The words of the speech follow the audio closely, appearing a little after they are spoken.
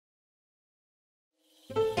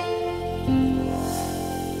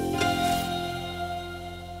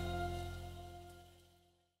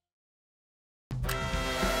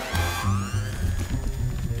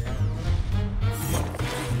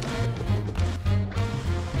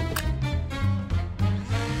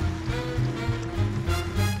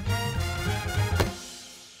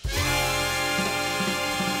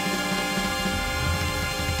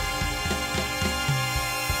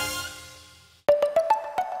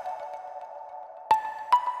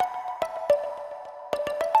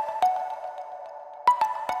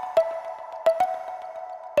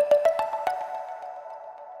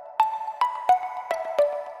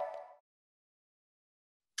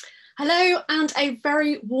Hello and a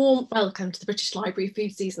very warm welcome to the British Library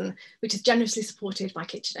food season, which is generously supported by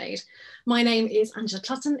KitchenAid. My name is Angela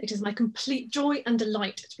Clutton. It is my complete joy and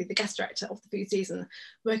delight to be the guest director of the food season,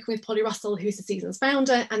 working with Polly Russell, who's the season's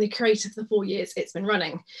founder and the curator for the 4 years it's been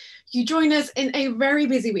running. You join us in a very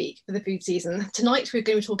busy week for the food season. Tonight we're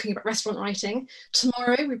going to be talking about restaurant writing.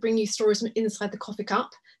 Tomorrow we bring you stories from inside the coffee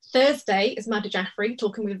cup. Thursday is Madda Jaffrey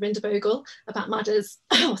talking with Rinda Bogle about Madda's,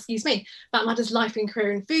 about Madda's life and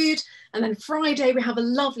career in food. And then Friday, we have a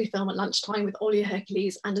lovely film at lunchtime with Olia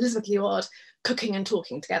Hercules and Elizabeth Leward cooking and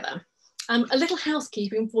talking together. A little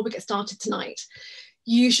housekeeping before we get started tonight.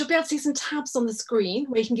 You should be able to see some tabs on the screen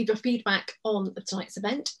where you can give your feedback on tonight's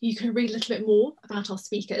event. You can read a little bit more about our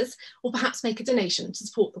speakers or perhaps make a donation to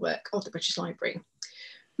support the work of the British Library.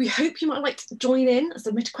 We hope you might like to join in and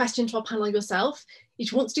submit a question to our panel yourself.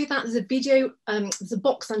 If you want to do that, there's a video, there's a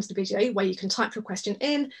box under the video where you can type your question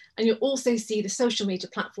in, and you'll also see the social media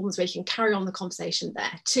platforms where you can carry on the conversation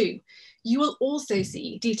there too. You will also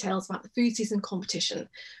see details about the food season competition,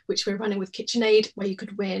 which we're running with KitchenAid, where you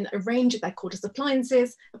could win a range of their cordless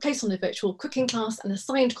appliances, a place on a virtual cooking class, and a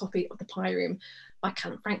signed copy of The Pie Room by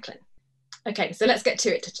Callum Franklin. Okay, so let's get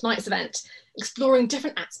to it, to tonight's event, exploring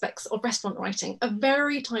different aspects of restaurant writing, a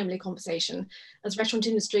very timely conversation as restaurant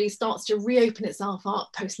industry starts to reopen itself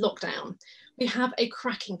up post-lockdown. We have a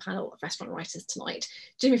cracking panel of restaurant writers tonight: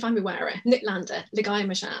 Jimi Famurewa, Nick Lander, Ligaya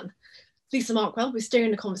Mishan. Lisa Markwell was steering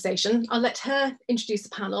the conversation. I'll let her introduce the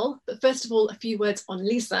panel, but first of all, a few words on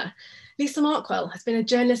Lisa. Lisa Markwell has been a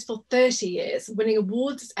journalist for 30 years, winning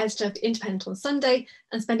awards as editor of The Independent on Sunday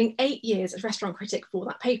and spending 8 years as restaurant critic for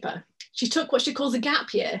that paper. She took what she calls a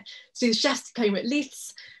gap year to do the chef's diploma at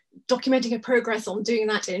Leeds, documenting her progress on doing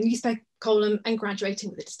that in a newspaper column and graduating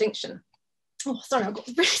with a distinction. Oh, sorry, I've got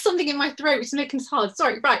really something in my throat, which is making this hard.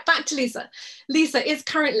 Sorry, right, back to Lisa. Lisa is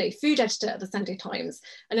currently food editor of the Sunday Times,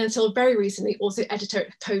 and until very recently, also editor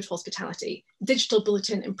of Code Hospitality, digital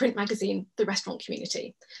bulletin and print magazine, The Restaurant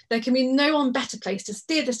Community. There can be no one better place to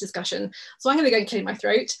steer this discussion, so I'm going to go and clear my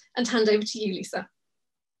throat and hand over to you, Lisa.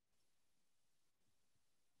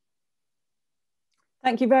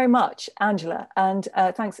 Thank you very much, Angela, and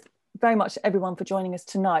thanks very much to everyone for joining us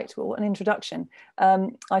tonight. Well, what an introduction.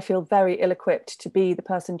 I feel very ill-equipped to be the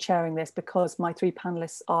person chairing this because my 3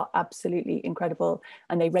 panelists are absolutely incredible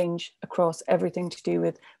and they range across everything to do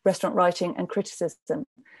with restaurant writing and criticism.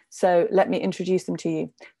 So let me introduce them to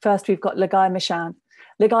you. First, we've got Ligaya Mishan.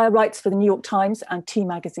 Ligaya writes for the New York Times and Tea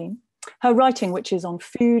Magazine. Her writing, which is on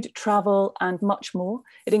food, travel, and much more,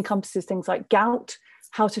 it encompasses things like gout,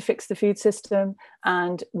 how to fix the food system,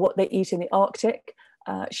 and what they eat in the Arctic.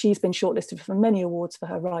 She's been shortlisted for many awards for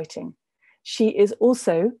her writing. She is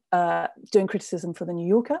also doing criticism for The New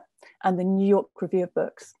Yorker and the New York Review of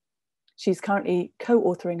Books. She's currently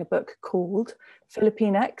co-authoring a book called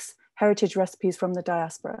Filipinx: Heritage Recipes from the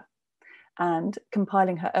Diaspora, and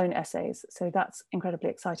compiling her own essays. So that's incredibly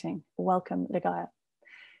exciting. Welcome, Ligaya.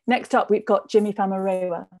 Next up, we've got Jimi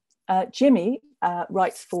Famurewa. Jimi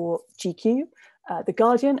writes for GQ, The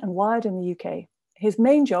Guardian and Wired in the UK. His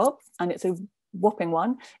main job, and it's a whopping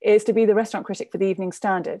one, is to be the restaurant critic for the Evening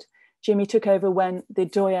Standard. Jimi took over when the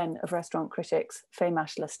doyen of restaurant critics, Faye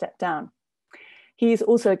Mashler, stepped down. He's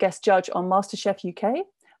also a guest judge on MasterChef UK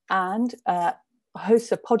and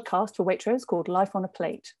hosts a podcast for Waitrose called Life on a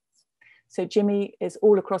Plate. So Jimi is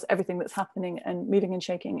all across everything that's happening and moving and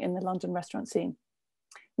shaking in the London restaurant scene.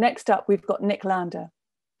 Next up, we've got Nick Lander.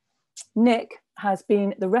 Nick has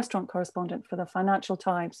been the restaurant correspondent for the Financial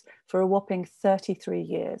Times for a whopping 33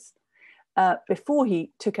 years. Before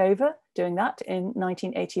he took over doing that in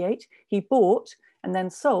 1988, he bought and then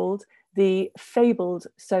sold the fabled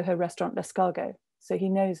Soho restaurant L'Escargot, so he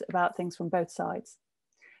knows about things from both sides.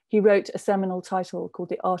 He wrote a seminal title called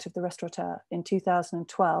The Art of the Restaurateur in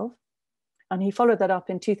 2012, and he followed that up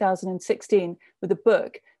in 2016 with a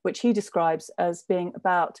book which he describes as being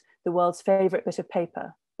about the world's favourite bit of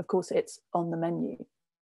paper. Of course, it's On the Menu.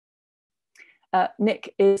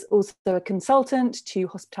 Nick is also a consultant to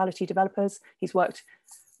hospitality developers. He's worked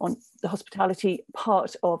on the hospitality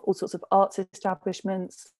part of all sorts of arts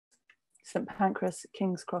establishments, St Pancras,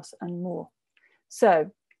 King's Cross, and more.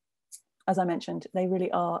 So, as I mentioned, they really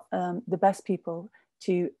are the best people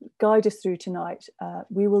to guide us through tonight.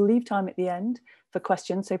 We will leave time at the end for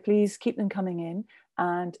questions, so please keep them coming in,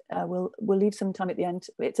 and we'll leave some time at the end.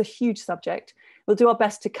 It's a huge subject. We'll do our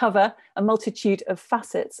best to cover a multitude of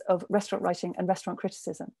facets of restaurant writing and restaurant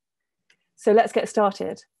criticism. So let's get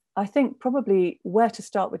started. I think probably where to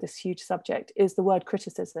start with this huge subject is the word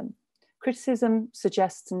criticism. Criticism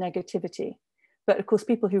suggests negativity, but of course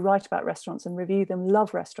people who write about restaurants and review them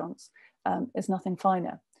love restaurants. Is nothing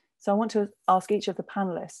finer. So I want to ask each of the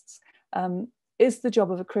panelists, Is the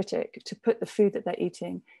job of a critic to put the food that they're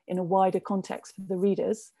eating in a wider context for the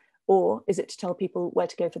readers, or is it to tell people where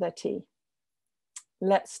to go for their tea?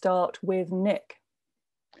 Let's start with Nick.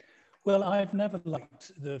 Well, I've never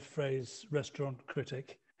liked the phrase restaurant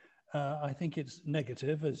critic. I think it's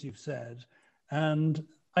negative, as you've said, and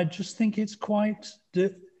I just think it's quite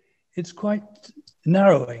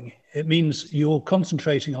narrowing. It means you're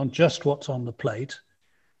concentrating on just what's on the plate,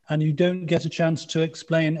 and you don't get a chance to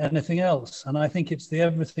explain anything else. And I think it's the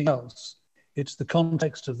everything else. It's the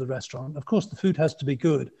context of the restaurant. Of course, the food has to be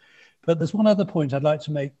good, but there's one other point I'd like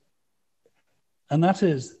to make, and that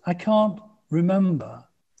is I can't remember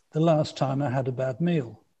the last time I had a bad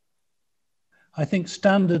meal. I think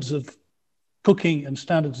standards of cooking and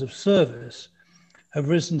standards of service have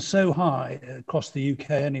risen so high across the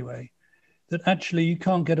UK anyway, that actually you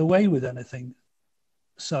can't get away with anything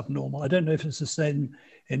subnormal. I don't know if it's the same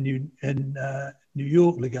in New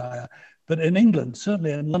York, Ligaya, but in England,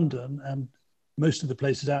 certainly in London and most of the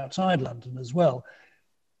places outside London as well,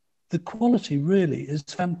 the quality really is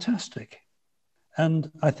fantastic. And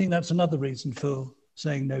I think that's another reason for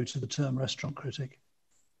saying no to the term restaurant critic.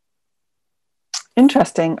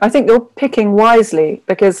 Interesting. I think you're picking wisely,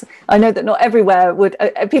 because I know that not everywhere would,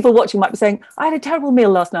 people watching might be saying, I had a terrible meal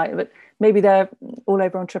last night, but maybe they're all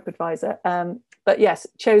over on TripAdvisor. But yes,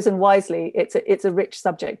 chosen wisely. It's a rich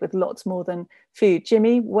subject with lots more than food.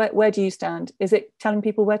 Jimmy, where do you stand? Is it telling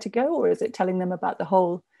people where to go, or is it telling them about the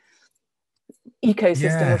whole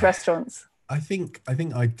ecosystem of restaurants? I think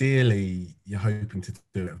ideally you're hoping to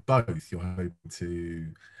do it both. You're hoping to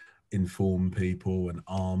inform people and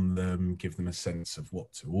arm them, give them a sense of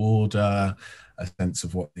what to order, a sense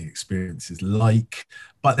of what the experience is like.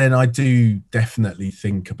 But then I do definitely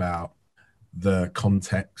think about the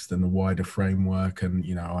context and the wider framework. And,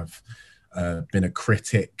 you know, I've been a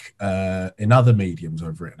critic in other mediums.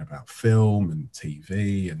 I've written about film and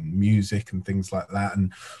TV and music and things like that.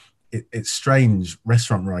 And it's strange.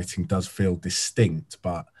 Restaurant writing does feel distinct,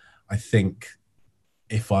 but I think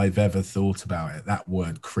if I've ever thought about it, that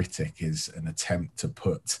word critic is an attempt to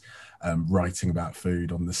put writing about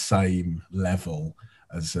food on the same level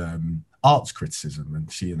as arts criticism,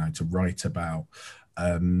 and you know, to write about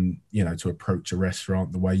you know, to approach a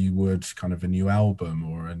restaurant the way you would kind of a new album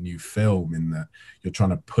or a new film, in that you're trying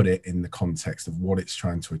to put it in the context of what it's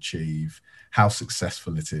trying to achieve, how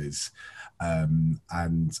successful it is,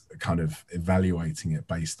 and kind of evaluating it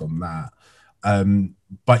based on that.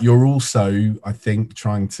 But you're also, I think,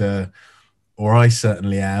 trying to, or I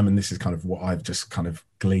certainly am, and this is kind of what I've just kind of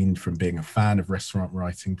gleaned from being a fan of restaurant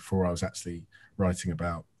writing before I was actually writing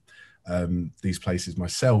about these places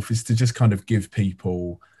myself, is to just kind of give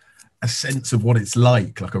people a sense of what it's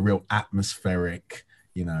like a real atmospheric,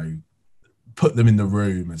 you know, put them in the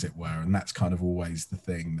room, as it were. And that's kind of always the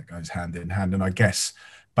thing that goes hand in hand. And I guess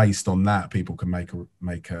based on that, people can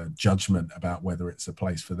make a judgment about whether it's a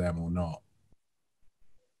place for them or not.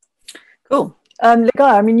 Cool.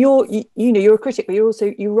 Ligaya, I mean, you're a critic, but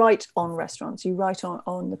you write on restaurants, you write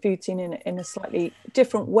on the food scene in a slightly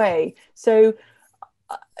different way. So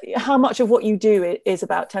how much of what you do is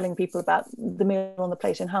about telling people about the meal on the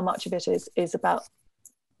plate, and how much of it is about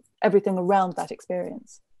everything around that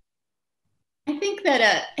experience? I think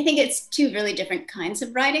it's two really different kinds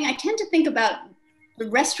of writing. I tend to think about the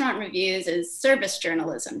restaurant reviews as service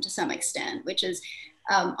journalism to some extent, which is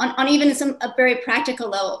on even a very practical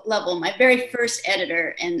level. My very first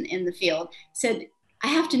editor in the field said, I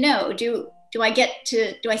have to know, do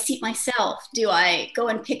I seat myself? Do I go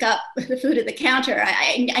and pick up the food at the counter?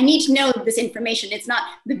 I need to know this information. It's not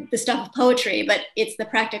the stuff of poetry, but it's the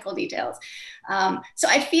practical details. So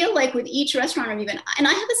I feel like with each restaurant review, and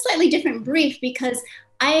I have a slightly different brief, because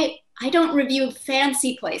I don't review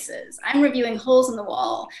fancy places. I'm reviewing holes in the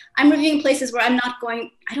wall. I'm reviewing places where I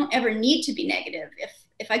don't ever need to be negative.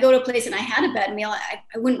 If I go to a place and I had a bad meal,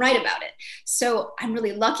 I wouldn't write about it. So I'm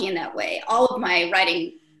really lucky in that way. All of my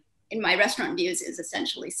writing in my restaurant reviews is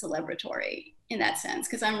essentially celebratory in that sense,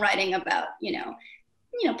 because I'm writing about, you know,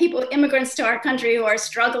 people, immigrants to our country who are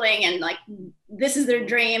struggling, and like, this is their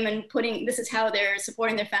dream, and this is how they're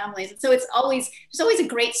supporting their families. And so there's always a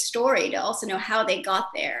great story to also know how they got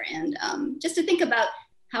there. And just to think about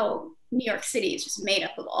how New York City is just made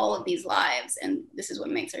up of all of these lives, and this is what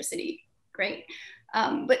makes our city great.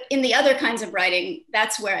 But in the other kinds of writing,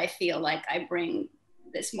 that's where I feel like I bring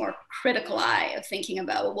this more critical eye of thinking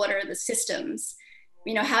about, well, what are the systems?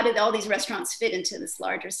 You know, how did all these restaurants fit into this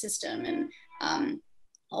larger system? And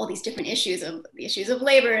all these different issues of the issues of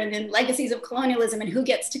labor and then legacies of colonialism and who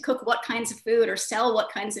gets to cook what kinds of food or sell what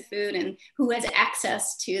kinds of food and who has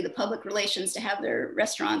access to the public relations to have their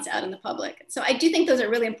restaurants out in the public. So I do think those are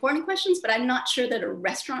really important questions, but I'm not sure that a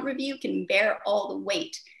restaurant review can bear all the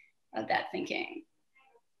weight of that thinking.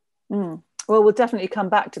 Well, we'll definitely come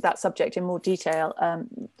back to that subject in more detail,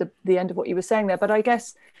 the end of what you were saying there. But I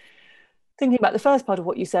guess thinking about the first part of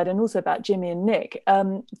what you said and also about Jimmy and Nick,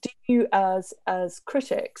 do you as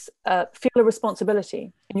critics feel a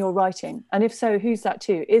responsibility in your writing? And if so, who's that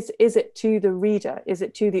to? Is it to the reader? Is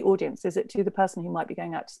it to the audience? Is it to the person who might be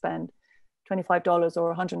going out to spend $25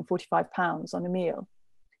 or £145 on a meal?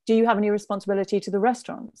 Do you have any responsibility to the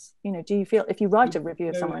restaurants? You know, do you feel if you write a review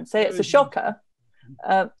of someone, say it's a shocker,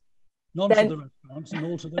 none to the restaurants and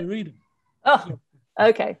all to the reader. Oh,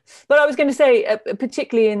 okay. But I was going to say,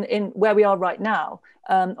 particularly in where we are right now,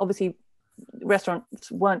 obviously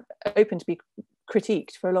restaurants weren't open to be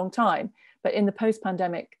critiqued for a long time, but in the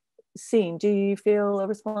post-pandemic scene, do you feel a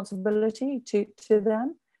responsibility to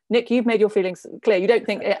them? Nick, you've made your feelings clear. You don't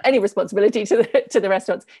think any responsibility to the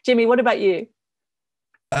restaurants. Jimmy, what about you?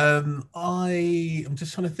 I'm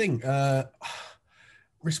just trying to think.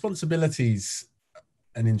 Responsibilities,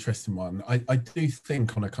 an interesting one. I do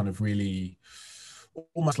think on a kind of really,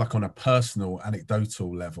 almost like on a personal,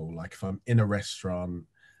 anecdotal level, like if I'm in a restaurant,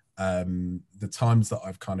 the times that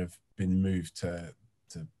I've kind of been moved to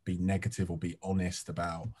be negative or be honest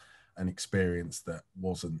about an experience that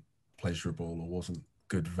wasn't pleasurable or wasn't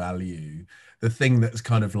good value, the thing that's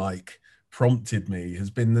kind of like prompted me has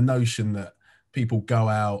been the notion that people go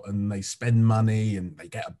out and they spend money and they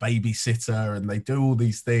get a babysitter and they do all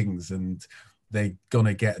these things and they're going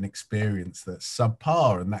to get an experience that's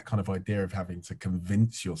subpar, and that kind of idea of having to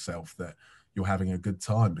convince yourself that you're having a good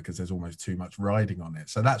time because there's almost too much riding on it.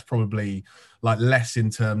 So that's probably like less in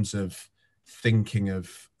terms of thinking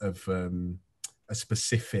of a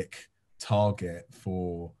specific target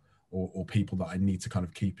for or people that I need to kind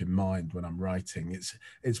of keep in mind when I'm writing.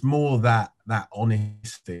 It's more that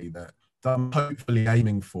honesty that I'm hopefully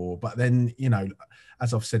aiming for. But then, you know,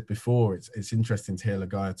 as I've said before, it's interesting to hear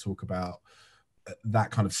Ligaya talk about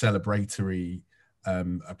that kind of celebratory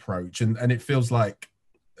approach. And it feels like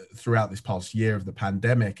throughout this past year of the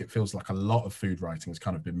pandemic, it feels like a lot of food writing has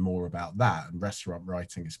kind of been more about that. And restaurant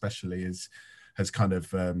writing especially has kind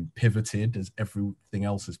of pivoted, as everything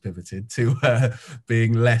else has pivoted, to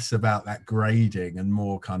being less about that grading and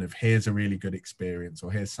more kind of, here's a really good experience,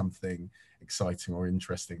 or here's something exciting or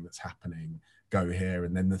interesting that's happening, go here.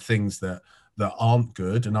 And then the things that aren't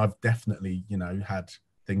good, and I've definitely, you know, had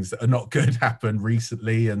things that are not good happen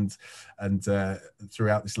recently and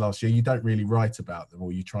throughout this last year, you don't really write about them,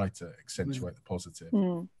 or you try to accentuate the positive.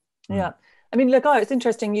 Yeah. I mean, Ligaya, it's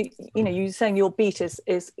interesting. You know, you're saying your beat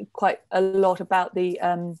is quite a lot about the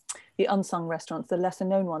unsung restaurants, the lesser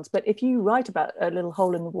known ones. But if you write about a little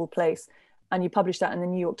hole in the wall place and you publish that in the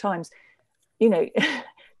New York Times, you know,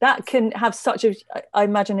 that can have such I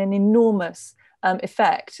imagine, an enormous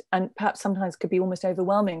effect, and perhaps sometimes could be almost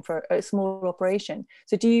overwhelming for a small operation.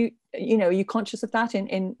 So are you conscious of that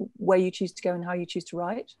in where you choose to go and how you choose to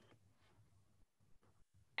write?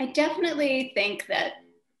 I definitely think that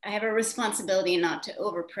I have a responsibility not to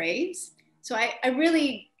overpraise. So I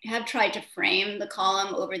really have tried to frame the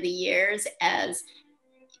column over the years as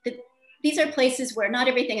these are places where not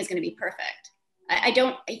everything is going to be perfect. I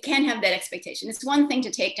can't have that expectation. It's one thing to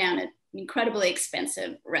take down an incredibly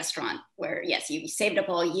expensive restaurant where, yes, you saved up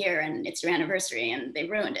all year and it's your anniversary and they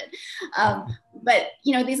ruined it. But,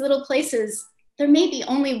 you know, these little places, there may be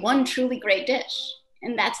only one truly great dish,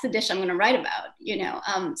 and that's the dish I'm going to write about, you know.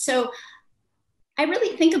 So I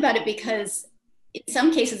really think about it because in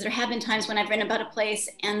some cases there have been times when I've written about a place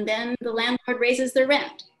and then the landlord raises their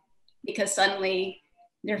rent because suddenly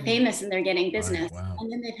they're famous and they're getting business. Wow.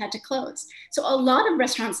 And then they've had to close. So a lot of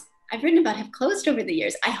restaurants I've written about have closed over the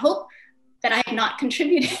years. I hope that I have not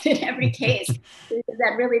contributed in every case, because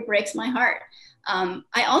that really breaks my heart.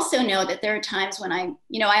 I also know that there are times when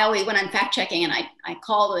when I'm fact checking and I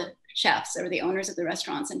call the chefs or the owners of the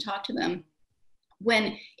restaurants and talk to them,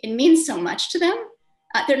 when it means so much to them.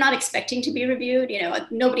 They're not expecting to be reviewed. You know,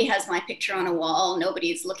 nobody has my picture on a wall.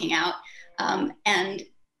 Nobody's looking out. And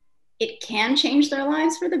it can change their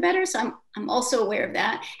lives for the better. So I'm also aware of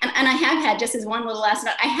that. And I have had, just as one little last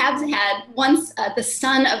note, I have had once the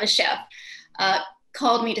son of a chef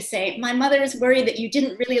called me to say, my mother is worried that you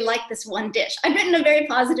didn't really like this one dish. I've written a very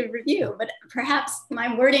positive review, but perhaps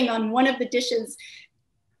my wording on one of the dishes,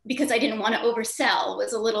 because I didn't want to oversell,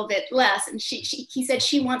 was a little bit less. And he said,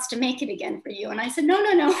 she wants to make it again for you. And I said,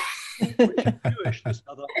 no. Jewish, this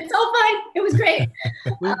other? It's all fine. It was great.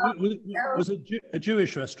 Was it a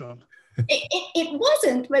Jewish restaurant? It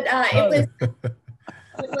wasn't, but it was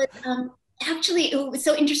actually, it was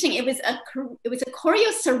so interesting. It was a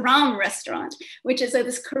Koryo Saram restaurant, which is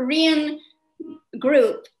this Korean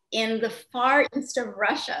group in the far east of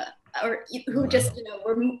Russia, or who just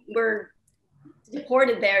were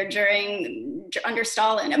deported there under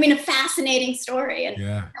Stalin. I mean, a fascinating story, and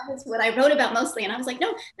that was what I wrote about mostly. And I was like,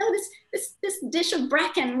 no, this dish of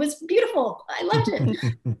bracken was beautiful. I loved it.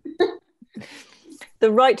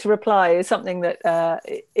 The right to reply is something that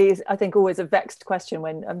is, I think, always a vexed question.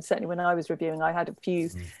 When certainly when I was reviewing, I had a few,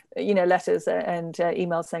 letters and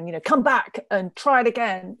emails saying, come back and try it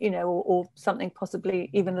again, or something possibly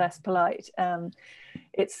even less polite.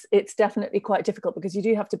 It's definitely quite difficult because you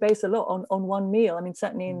do have to base a lot on one meal. I mean,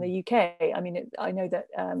 certainly in the UK, I mean, I know that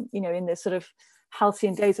in the sort of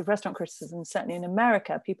halcyon days of restaurant criticism, certainly in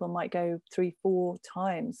America, people might go 3-4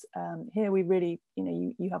 times. Here we really,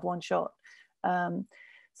 you have one shot.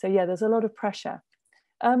 So yeah, there's a lot of pressure.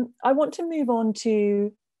 I want to move on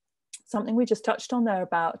to something we just touched on there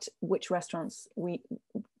about which restaurants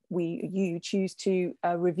you choose to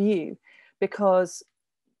review, because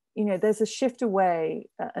there's a shift away,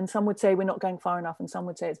 and some would say we're not going far enough, and some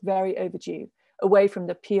would say it's very overdue, away from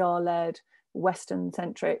the PR-led,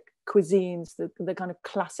 Western-centric cuisines, the kind of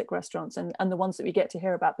classic restaurants, and the ones that we get to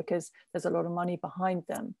hear about because there's a lot of money behind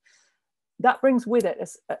them. That brings with it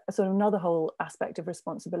a sort of another whole aspect of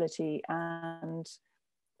responsibility and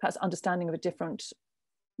perhaps understanding of a different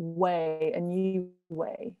way, a new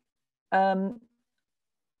way. I'm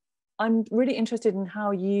really interested in how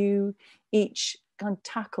you each kind of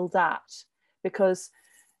tackle that, because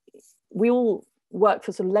we all work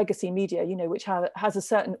for sort of legacy media, which has a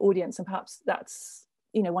certain audience, and perhaps that's,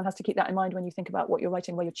 one has to keep that in mind when you think about what you're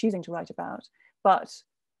writing, what you're choosing to write about. But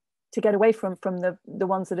to get away from the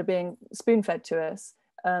ones that are being spoon-fed to us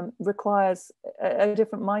requires a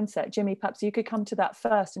different mindset. Jimmy, perhaps you could come to that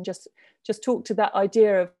first and just talk to that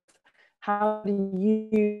idea of how do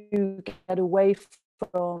you get away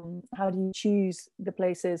from, how do you choose the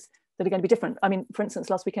places that are going to be different? I mean, for instance,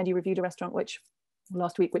 last weekend you reviewed a restaurant which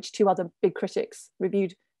 2 other big critics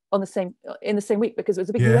reviewed in the same week, because it was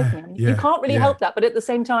a big reopening. I mean, you can't really help that, but at the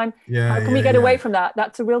same time, how can we get away from that?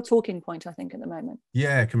 That's a real talking point, I think, at the moment.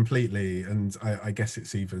 Yeah, completely. And I guess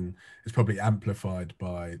it's probably amplified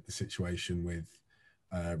by the situation with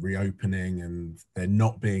reopening and there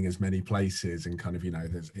not being as many places, and kind of,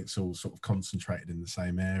 it's all sort of concentrated in the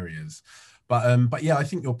same areas. But yeah, I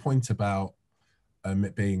think your point about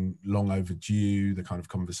it being long overdue, the kind of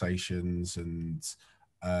conversations and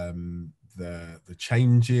the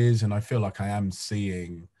changes, and I feel like I am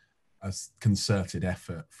seeing a concerted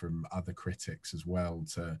effort from other critics as well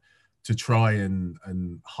to try and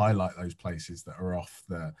highlight those places that are off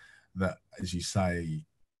that, as you say,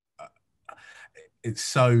 it's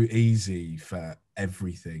so easy for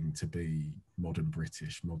everything to be modern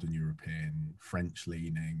British, modern European, French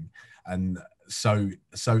leaning, and so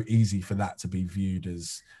easy for that to be viewed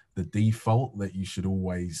as the default, that you should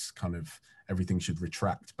always kind of, everything should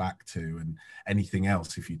retract back to, and anything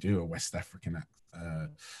else, if you do a West African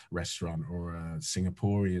restaurant or a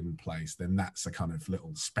Singaporean place, then that's a kind of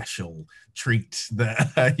little special treat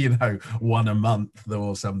that one a month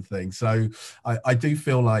or something. So I do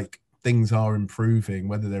feel like things are improving.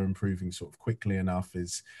 Whether they're improving sort of quickly enough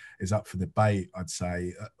is up for debate, I'd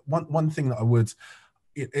say. One thing that I would,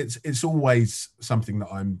 it's always something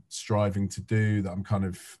that I'm striving to do, that I'm kind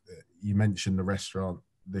of, you mentioned the restaurant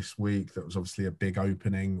this week, that was obviously a big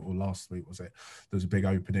opening, or last week was it? There was a big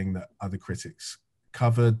opening that other critics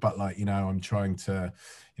covered, but I'm trying to,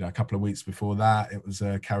 a couple of weeks before that, it was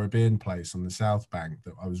a Caribbean place on the South Bank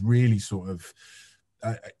that I was really sort of,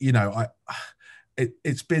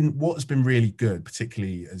 it's been, what's been really good,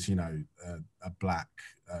 particularly as a black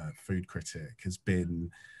food critic, has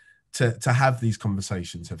been to have these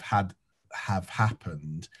conversations have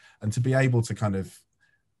happened, and to be able to kind of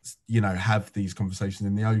have these conversations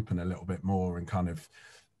in the open a little bit more, and kind of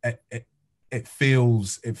it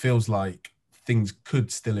feels like things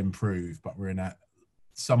could still improve, but we're in a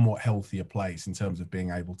somewhat healthier place in terms of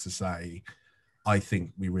being able to say, I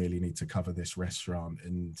think we really need to cover this restaurant,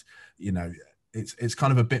 and it's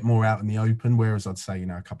kind of a bit more out in the open, whereas I'd say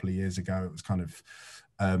a couple of years ago it was kind of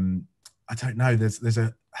I don't know, there's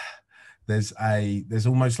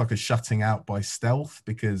almost like a shutting out by stealth,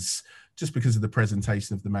 because of the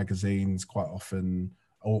presentation of the magazines quite often,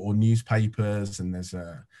 or newspapers, and there's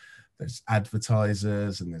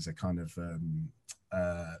advertisers, and there's a kind of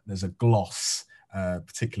there's a gloss,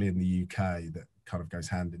 particularly in the UK, that kind of goes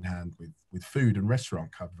hand in hand with food and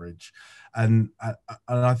restaurant coverage. And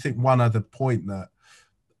I think one other point that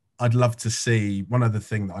I'd love to see, one other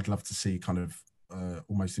thing that I'd love to see kind of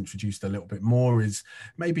almost introduced a little bit more is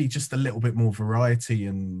maybe just a little bit more variety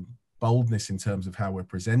and boldness in terms of how we're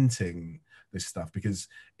presenting this stuff. Because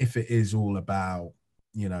if it is all about,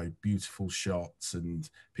 you know, beautiful shots and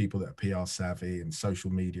people that are PR savvy and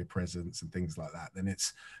social media presence and things like that, then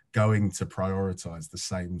it's going to prioritize the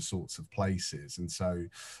same sorts of places. And so,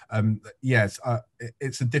 yes,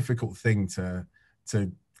 it's a difficult thing to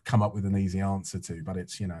come up with an easy answer to, but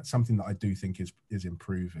it's, you know, it's something that I do think is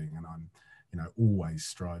improving, and I'm, you know, always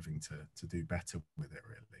striving to do better with it,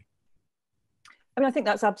 really. I mean, I think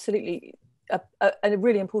that's absolutely a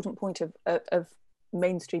really important point of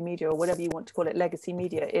mainstream media, or whatever you want to call it, legacy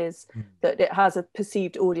media, is that it has a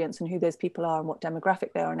perceived audience and who those people are and what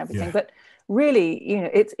demographic they are and everything. Yeah. But really, you know,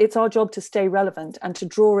 it's our job to stay relevant and to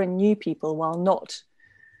draw in new people while not,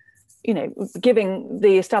 you know, giving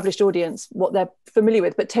the established audience what they're familiar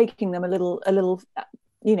with, but taking them a little,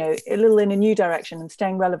 you know, a little in a new direction and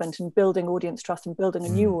staying relevant and building audience trust and building a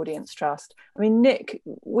new audience trust. I mean, Nick,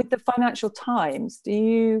 with the Financial Times,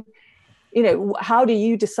 you know, how do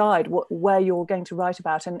you decide where you're going to write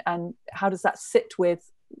about, and how does that sit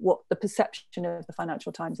with what the perception of the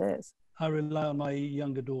Financial Times is? I rely on my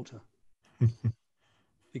younger daughter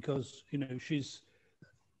because, you know, she's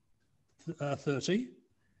 30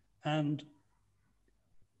 and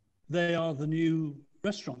they are the new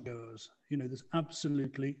restaurant goers. You know, there's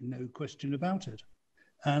absolutely no question about it.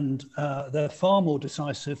 And they're far more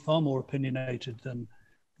decisive, far more opinionated than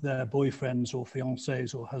their boyfriends or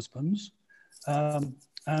fiancés or husbands.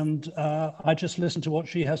 I just listen to what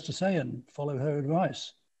she has to say and follow her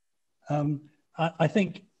advice. I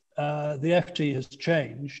think the FT has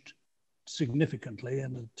changed significantly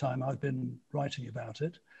in the time I've been writing about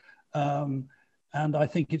it. And I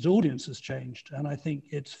think its audience has changed. And I think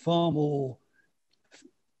it's far more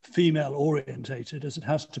female orientated, as it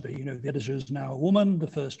has to be. You know, the editor is now a woman, the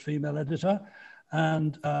first female editor.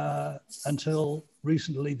 And until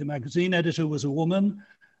recently, the magazine editor was a woman.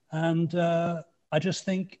 And I just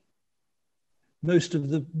think most of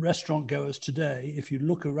the restaurant goers today, if you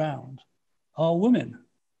look around, are women.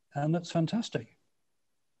 And that's fantastic.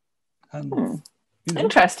 And, you know,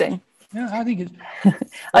 interesting. Yeah, I think it's...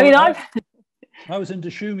 I mean, I was in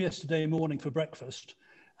Dishoom yesterday morning for breakfast,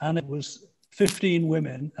 and it was 15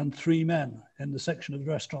 women and 3 men in the section of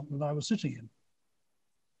the restaurant that I was sitting in.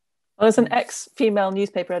 Well, as an ex-female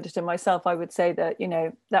newspaper editor myself, I would say that, you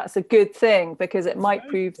know, that's a good thing, because it might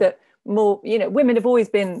prove that more, you know, women have always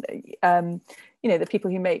been, you know, the people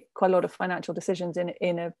who make quite a lot of financial decisions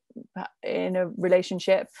in a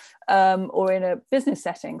relationship or in a business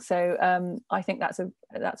setting. So I think that's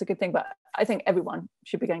a good thing. But I think everyone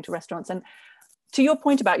should be going to restaurants. And to your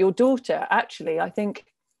point about your daughter, actually, I think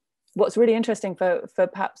what's really interesting for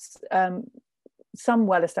perhaps some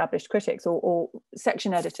well-established critics or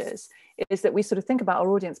section editors is that we sort of think about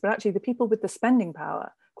our audience, but actually the people with the spending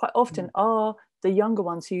power quite often are the younger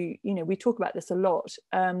ones who, you know, we talk about this a lot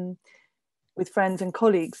with friends and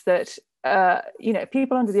colleagues, that you know,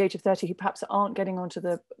 people under the age of 30 who perhaps aren't getting onto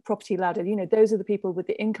the property ladder, you know, those are the people with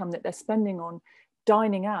the income that they're spending on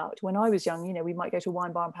dining out. When I was young, you know, we might go to a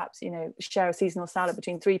wine bar and perhaps, you know, share a seasonal salad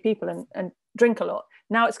between 3 people and drink a lot.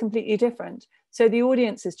 Now it's completely different. So the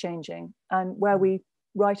audience is changing, and where we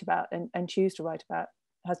write about and choose to write about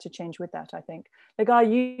has to change with that, I think.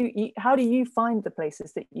 Ligaya, how do you find the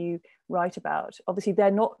places that you write about? Obviously,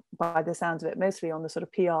 they're not, by the sounds of it, mostly on the sort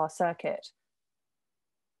of PR circuit.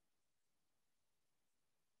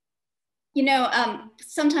 You know,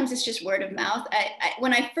 sometimes it's just word of mouth.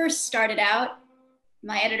 When I first started out,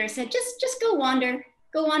 my editor said, just go wander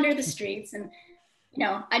the streets. And, you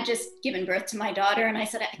know, I'd just given birth to my daughter, and I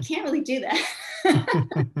said, I can't really do that.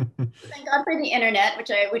 Thank God for the internet,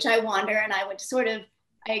 which I wander, and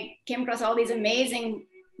I came across all these amazing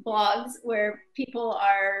blogs where people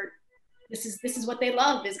are, this is what they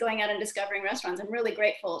love, is going out and discovering restaurants. I'm really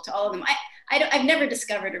grateful to all of them. I've never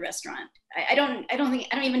discovered a restaurant. I don't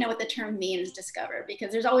even know what the term means, discover,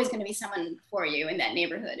 because there's always going to be someone for you in that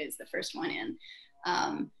neighborhood is the first one in.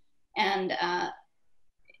 And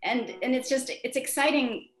it's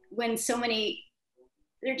exciting when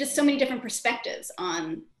there are just so many different perspectives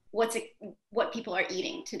on what people are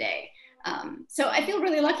eating today. So I feel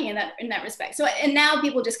really lucky in that respect. So, and now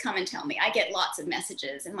people just come and tell me. I get lots of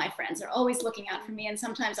messages, and my friends are always looking out for me. And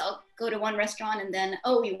sometimes I'll go to one restaurant and then,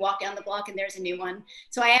 you walk down the block and there's a new one.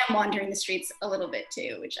 So I am wandering the streets a little bit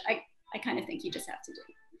too, which I kind of think you just have to do.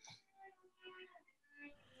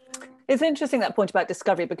 It's interesting, that point about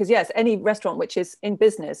discovery, because yes, any restaurant which is in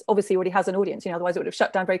business obviously already has an audience, otherwise it would have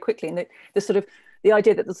shut down very quickly. And the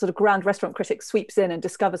idea that the sort of grand restaurant critic sweeps in and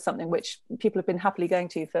discovers something which people have been happily going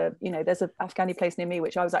to for, there's an Afghani place near me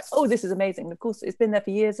which I was like, oh, this is amazing. And of course, it's been there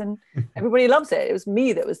for years and everybody loves it. It was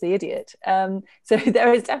me that was the idiot. So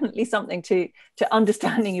there is definitely something to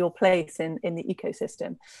understanding your place in the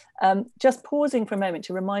ecosystem. Just pausing for a moment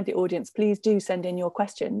to remind the audience, please do send in your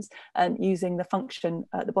questions using the function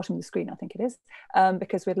at the bottom of the screen, I think it is,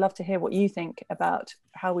 because we'd love to hear what you think about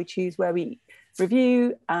how we choose where we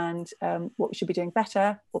review and what we should be doing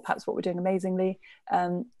better, or perhaps what we're doing amazingly.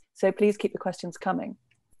 So please keep the questions coming.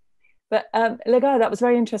 But Ligaya, that was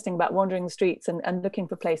very interesting about wandering the streets and looking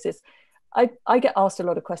for places. I get asked a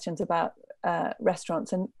lot of questions about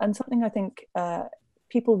restaurants, and something I think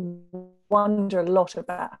people wonder a lot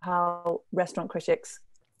about how restaurant critics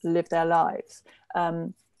live their lives.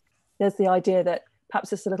 There's the idea that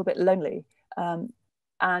perhaps it's a little bit lonely,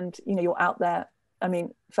 and you're out there. I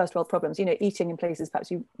mean, first world problems, eating in places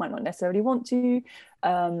perhaps you might not necessarily want to.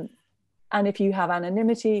 And if you have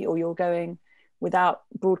anonymity, or you're going without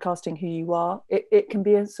broadcasting who you are, it can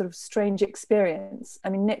be a sort of strange experience. I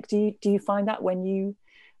mean, Nick, do you find that when you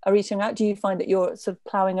are eating out, do you find that you're sort of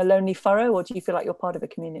ploughing a lonely furrow, or do you feel like you're part of a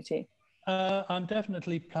community? I'm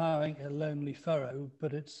definitely ploughing a lonely furrow,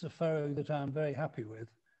 but it's a furrow that I'm very happy with.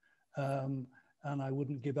 And I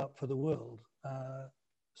wouldn't give up for the world.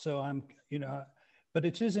 So I'm, but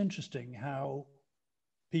it is interesting how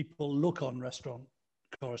people look on restaurant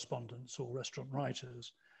correspondents or restaurant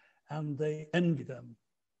writers and they envy them.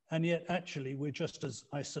 And yet actually we're just as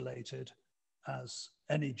isolated as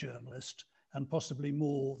any journalist, and possibly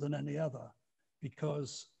more than any other,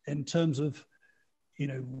 because in terms of,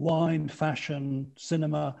 wine, fashion,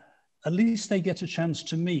 cinema, at least they get a chance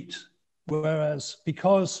to meet. Whereas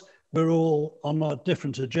because we're all on our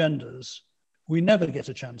different agendas, we never get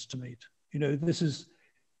a chance to meet. This is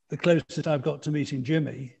the closest I've got to meeting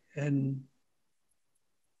Jimmy, and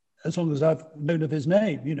as long as I've known of his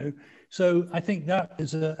name, So I think that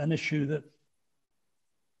is an issue that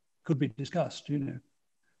could be discussed,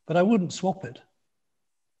 but I wouldn't swap it.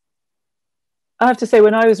 I have to say,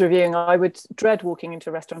 when I was reviewing, I would dread walking into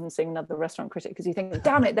a restaurant and seeing another restaurant critic, because you think,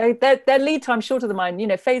 damn it, their lead time's shorter than mine.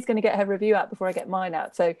 Faye's going to get her review out before I get mine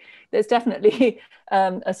out. So there's definitely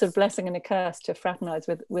a sort of blessing and a curse to fraternize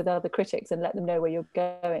with other critics and let them know where you're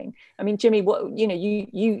going. I mean, Jimmy, what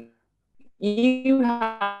you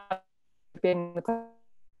have been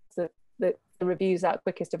the reviews out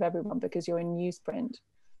quickest of everyone because you're in newsprint.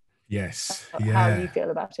 Yes. How do you feel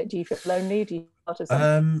about it? Do you feel lonely? Do you feel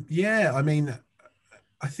something? Yeah, I mean,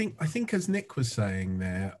 I think as Nick was saying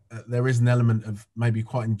there is an element of maybe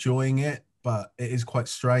quite enjoying it, but it is quite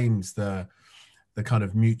strange, the kind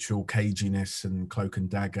of mutual caginess and cloak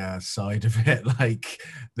and dagger side of it, like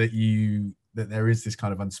that there is this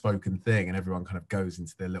kind of unspoken thing and everyone kind of goes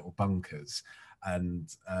into their little bunkers,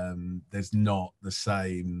 and there's not the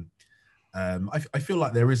same I feel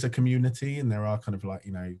like there is a community, and there are kind of like,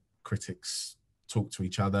 critics talk to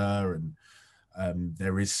each other, and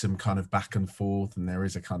there is some kind of back and forth, and there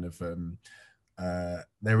is a kind of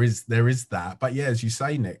there is that. But yeah, as you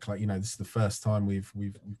say, Nick, like, this is the first time we've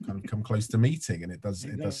kind of come close to meeting, and it does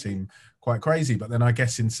seem quite crazy. But then I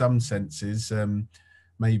guess in some senses,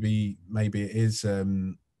 maybe it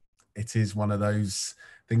is one of those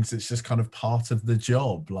things that's just kind of part of the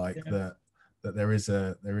job, like that there is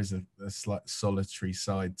a slight solitary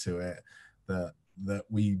side to it that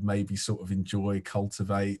we maybe sort of enjoy,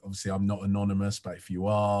 cultivate. Obviously I'm not anonymous, but if you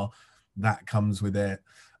are, that comes with it.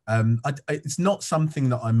 It's not something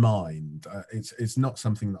that I mind. It's not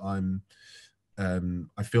something that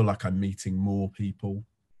I feel like I'm meeting more people,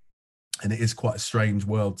 and it is quite a strange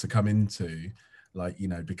world to come into, like,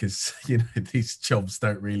 because these jobs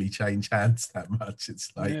don't really change hands that much.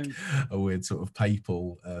 It's like a weird sort of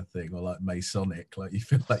papal thing, or like Masonic, like you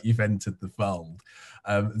feel like you've entered the fold.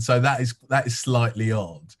 And so that is slightly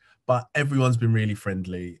odd, but everyone's been really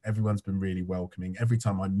friendly, everyone's been really welcoming. Every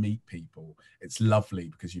time I meet people, it's lovely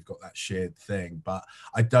because you've got that shared thing. But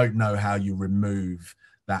I don't know how you remove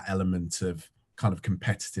that element of kind of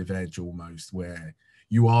competitive edge, almost, where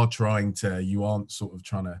you aren't sort of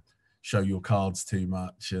trying to show your cards too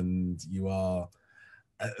much, and you are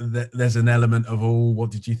there's an element of, oh, what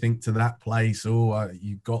did you think to that place,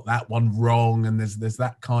 you got that one wrong, and there's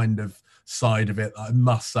that kind of side of it that I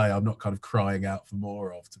must say I'm not kind of crying out for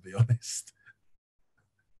more of, to be honest.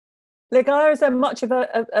 Ligaya, is there much of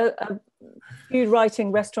a food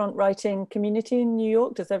writing, restaurant writing community in New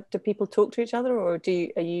York? Do people talk to each other, or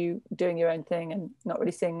are you doing your own thing and not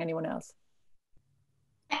really seeing anyone else?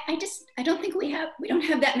 I don't think we don't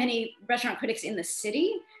have that many restaurant critics in the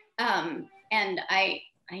city. And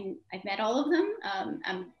I've met all of them.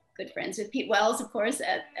 I'm good friends with Pete Wells, of course,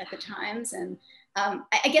 at the Times. And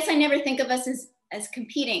I guess I never think of us as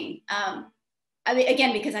competing. I mean,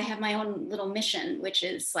 again, because I have my own little mission, which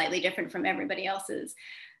is slightly different from everybody else's.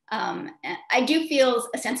 I do feel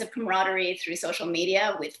a sense of camaraderie through social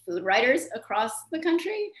media with food writers across the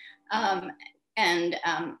country. And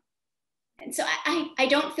so I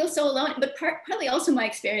don't feel so alone, but partly also my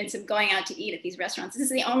experience of going out to eat at these restaurants. This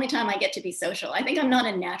is the only time I get to be social. I think I'm not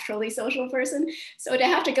a naturally social person. So to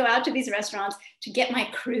have to go out to these restaurants, to get my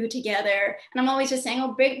crew together, and I'm always just saying,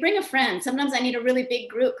 oh, bring a friend. Sometimes I need a really big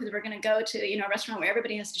group because we're going to go to, a restaurant where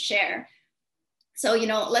everybody has to share. So,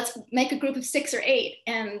 let's make a group of 6 or 8.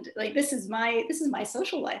 And like, this is my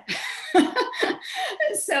social life.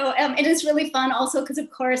 So it is really fun also because, of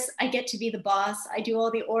course, I get to be the boss. I do all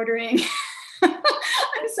the ordering.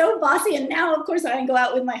 I'm so bossy. And now, of course, I go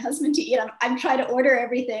out with my husband to eat. I'm trying to order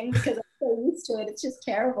everything because I'm so used to it. It's just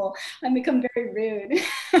terrible. I become very rude.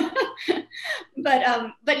 But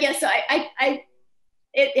yeah, so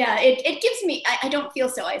it gives me, I don't feel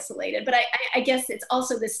so isolated, but I guess it's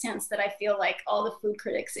also this sense that I feel like all the food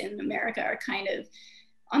critics in America are kind of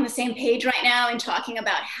on the same page right now in talking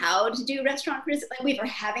about how to do restaurant criticism. Like we were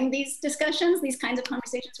having these discussions, these kinds of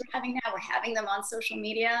conversations we're having now, we're having them on social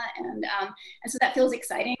media. And so that feels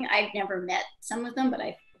exciting. I've never met some of them, but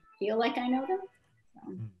I feel like I know them.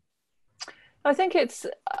 So. I think it's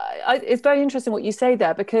very interesting what you say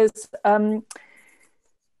there, because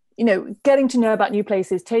getting to know about new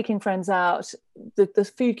places, taking friends out,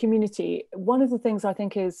 the food community. One of the things I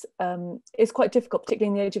think is quite difficult,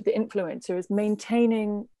 particularly in the age of the influencer, is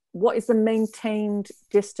maintaining what is the maintained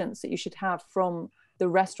distance that you should have from the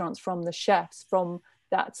restaurants, from the chefs, from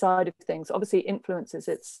that side of things. Obviously, influencers,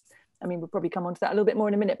 we'll probably come on to that a little bit more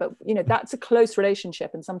in a minute, but that's a close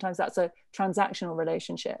relationship, and sometimes that's a transactional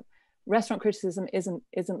relationship. Restaurant criticism isn't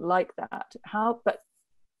like that.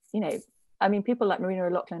 People like Marina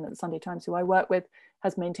O'Loughlin at the Sunday Times, who I work with,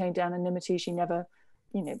 has maintained anonymity. She never,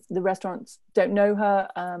 the restaurants don't know her,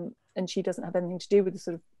 and she doesn't have anything to do with the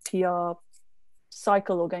sort of PR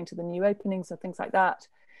cycle or going to the new openings or things like that.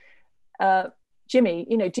 Jimmy,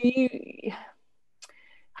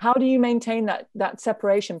 how do you maintain that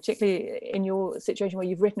separation, particularly in your situation where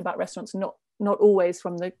you've written about restaurants, not always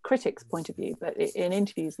from the critic's point of view, but in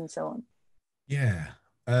interviews and so on? Yeah.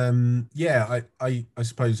 I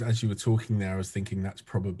suppose as you were talking there, I was thinking that's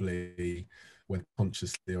probably, whether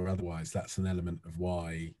consciously or otherwise, that's an element of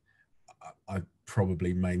why I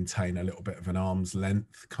probably maintain a little bit of an arm's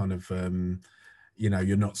length kind of,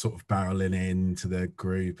 you're not sort of barreling into the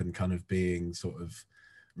group and kind of being sort of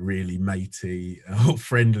really matey or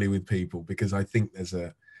friendly with people, because I think there's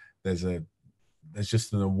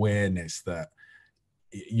just an awareness that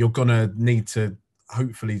you're gonna need to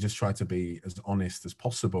hopefully just try to be as honest as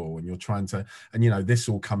possible, and you're trying to, and this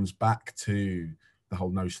all comes back to the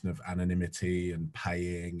whole notion of anonymity and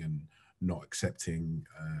paying and not accepting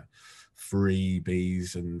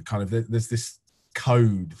freebies, and kind of there's this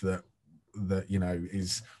code that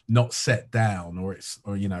is not set down, or it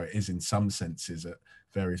is in some senses at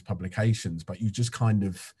various publications, but you just kind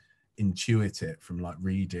of intuit it from like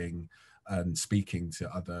reading and speaking to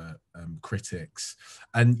other critics.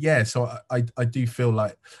 And so I do feel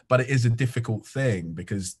like, but it is a difficult thing,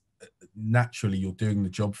 because naturally you're doing the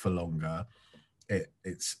job for longer.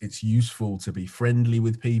 It's useful to be friendly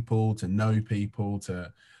with people, to know people,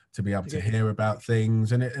 to be able to hear about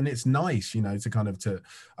things, and it's nice, to kind of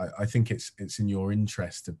I think it's in your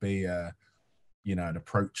interest to be an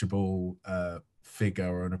approachable figure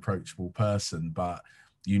or an approachable person, but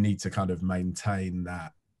you need to kind of maintain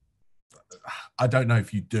that. I don't know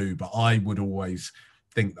if you do, but I would always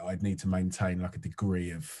think that I'd need to maintain like a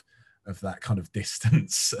degree of that kind of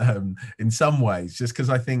distance in some ways, just because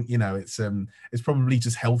I think it's probably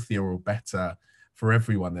just healthier or better for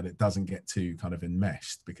everyone that it doesn't get too kind of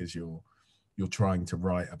enmeshed, because you're trying to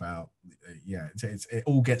write about it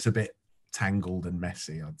all gets a bit tangled and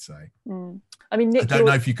messy, I'd say. I mean, Nick, I don't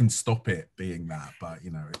know if you can stop it being that, but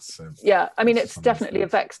it's it's definitely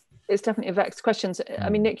a vexed question. I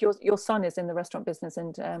mean, Nick, your son is in the restaurant business,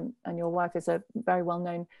 and your wife is a very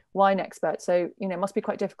well-known wine expert, so it must be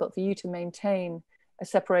quite difficult for you to maintain a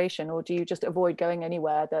separation, or do you just avoid going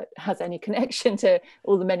anywhere that has any connection to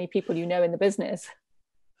all the many people in the business?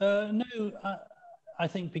 No, I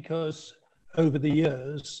think because over the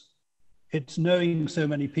years it's knowing so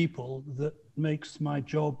many people that makes my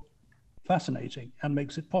job fascinating and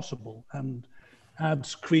makes it possible and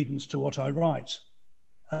adds credence to what I write.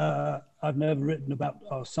 I've never written about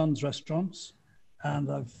our son's restaurants,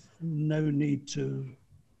 and I've no need to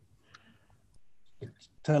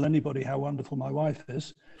tell anybody how wonderful my wife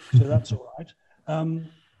is, so that's all right.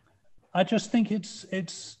 I just think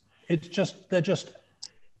they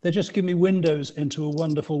just give me windows into a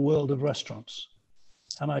wonderful world of restaurants,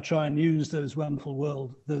 and I try and use those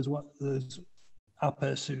wonderful those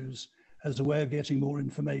aperçus as a way of getting more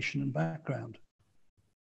information and background.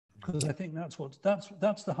 Because I think that's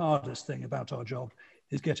the hardest thing about our job,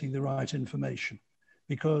 is getting the right information.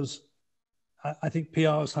 Because I think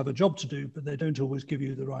PRs have a job to do, but they don't always give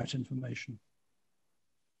you the right information.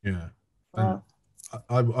 Yeah.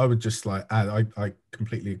 I would just like add, I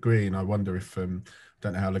completely agree, and I wonder if I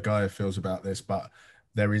don't know how Ligaya feels about this, but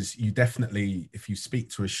you definitely, if you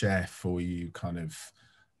speak to a chef or you kind of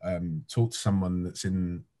talk to someone that's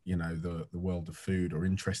in, you know, the world of food or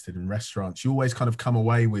interested in restaurants, you always kind of come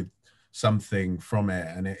away with something from it.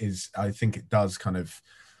 And I think it does kind of,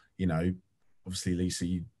 you know, obviously Lisa,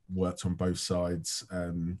 you worked on both sides,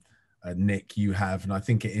 Nick, you have, and I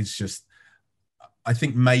think it is just, I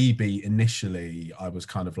think maybe initially I was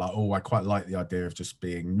kind of like, oh, I quite like the idea of just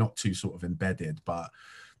being not too sort of embedded, but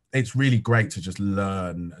it's really great to just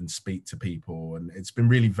learn and speak to people. And it's been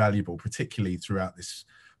really valuable, particularly throughout this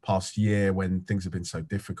past year when things have been so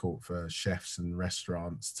difficult for chefs and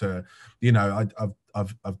restaurants to, you know,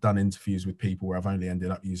 I've done interviews with people where I've only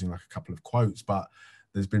ended up using like a couple of quotes, but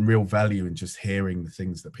there's been real value in just hearing the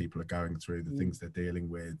things that people are going through, the things they're dealing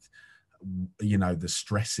with, you know, the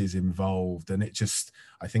stresses involved. And it just,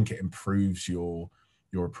 I think it improves your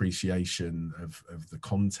appreciation of the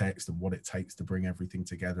context and what it takes to bring everything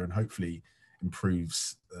together, and hopefully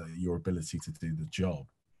improves your ability to do the job.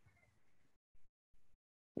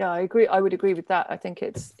 Yeah, I agree. I would agree with that. I think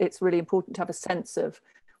it's really important to have a sense of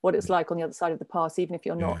what it's like on the other side of the pass, even if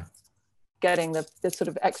you're not getting the sort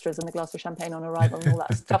of extras and the glass of champagne on arrival and all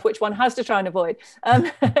that stuff, which one has to try and avoid.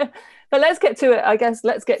 But let's get to it, I guess.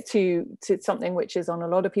 Let's get to something which is on a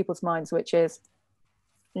lot of people's minds, which is,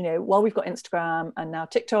 you know, while we've got Instagram and now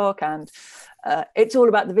TikTok, and it's all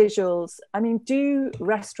about the visuals. I mean, do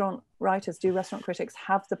restaurant writers, do restaurant critics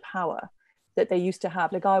have the power that they used to have?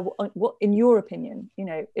 Ligaya, what in your opinion, you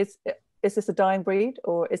know, is this a dying breed,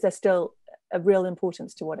 or is there still a real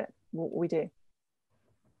importance to what we do?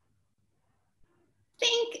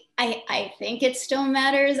 I think it still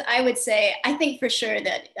matters. I would say, I think for sure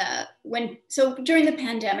that during the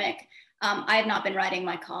pandemic, I have not been writing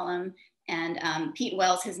my column, and Pete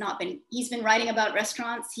Wells he's been writing about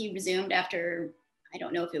restaurants. He resumed after, I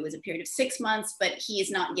don't know if it was a period of 6 months, but he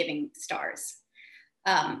is not giving stars.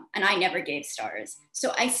 And I never gave stars.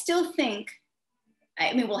 So I still think,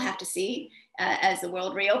 I mean, we'll have to see as the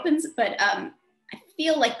world reopens, but I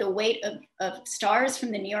feel like the weight of stars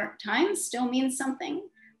from the New York Times still means something.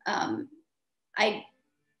 I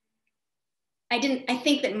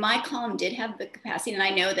think that my column did have the capacity, and I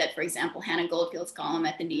know that, for example, Hannah Goldfield's column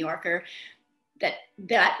at the New Yorker, that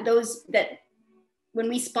when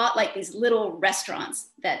we spotlight these little restaurants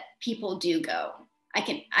that people do go,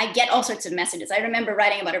 I get all sorts of messages. I remember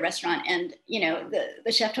writing about a restaurant, and you know,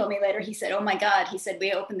 the chef told me later, he said, oh my God, he said,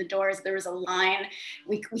 we opened the doors, there was a line,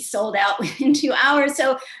 we sold out within 2 hours.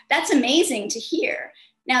 So that's amazing to hear.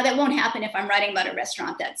 Now that won't happen if I'm writing about a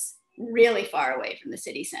restaurant that's really far away from the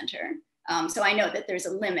city center. So I know that there's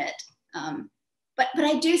a limit, but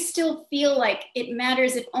I do still feel like it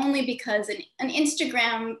matters, if only because an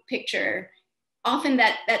Instagram picture, often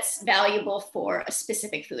that's valuable for a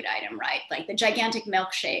specific food item, right? Like the gigantic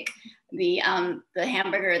milkshake, the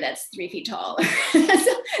hamburger that's 3 feet tall.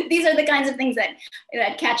 So these are the kinds of things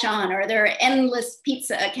that catch on, or there are endless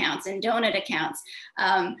pizza accounts and donut accounts.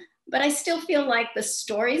 But I still feel like the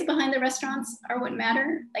stories behind the restaurants are what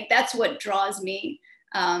matter. Like that's what draws me,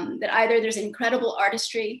 that either there's incredible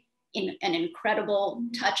artistry, in an incredible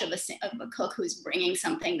touch of a cook who's bringing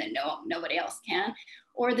something that nobody else can,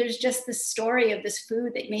 or there's just the story of this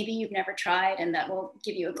food that maybe you've never tried and that will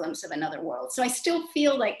give you a glimpse of another world. So I still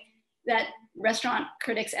feel like that restaurant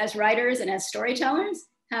critics as writers and as storytellers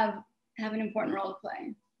have an important role to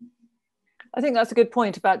play. I think that's a good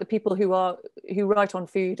point about the people who write on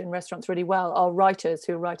food and restaurants really well are writers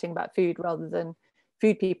who are writing about food rather than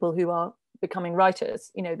food people who are becoming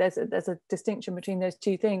writers. You know, there's a distinction between those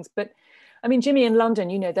two things. But I mean, Jimmy, in London,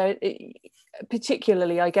 you know,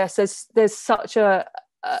 particularly, I guess there's such a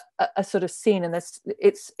sort of scene, and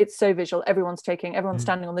it's so visual. Everyone's standing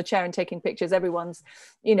on the chair and taking pictures. Everyone's,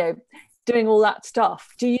 you know, doing all that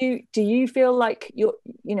stuff. Do you feel like you're,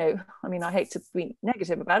 you know, I mean, I hate to be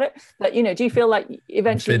negative about it, but you know, do you feel like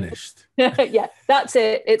eventually finished? Yeah, that's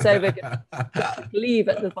it. It's over. Leave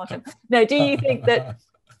at the bottom. No, do you think that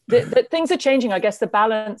things are changing. I guess the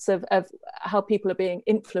balance of how people are being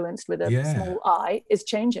influenced with a small I is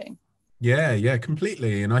changing. Yeah,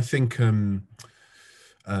 completely. And I think the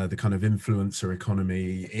kind of influencer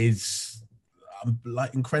economy is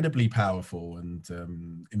like incredibly powerful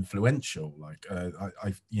and influential. Like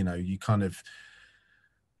you kind of,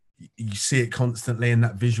 you see it constantly in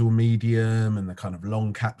that visual medium and the kind of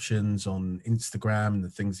long captions on Instagram and the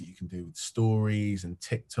things that you can do with stories and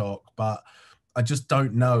TikTok. But I just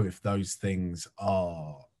don't know if those things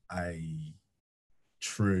are a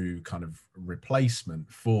true kind of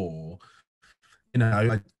replacement for,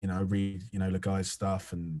 I read, Ligaya's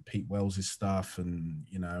stuff and Pete Wells's stuff and,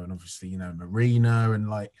 and obviously, Marina, and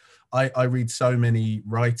like, I read so many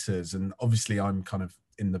writers, and obviously I'm kind of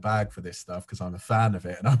in the bag for this stuff because I'm a fan of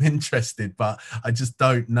it and I'm interested, but I just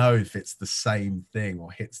don't know if it's the same thing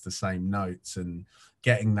or hits the same notes and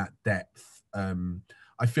getting that depth.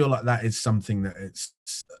 I feel like that is something that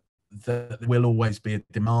there will always be a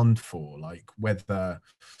demand for, like whether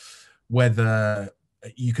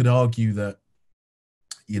you could argue that,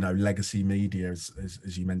 legacy media,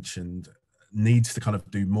 as you mentioned, needs to kind of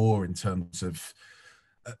do more in terms of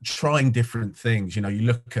trying different things. You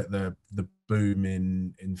look at the boom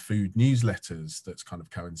in food newsletters that's kind of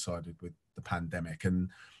coincided with the pandemic and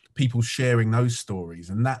people sharing those stories,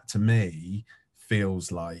 and that to me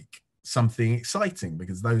feels like something exciting,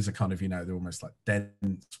 because those are kind of, they're almost like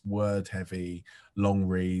dense, word heavy, long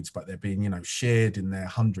reads, but they're being, shared in their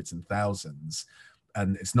hundreds and thousands.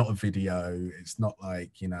 And it's not a video, it's not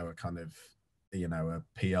like, a kind of, a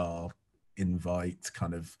PR invite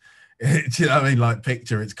kind of, do you know what I mean, like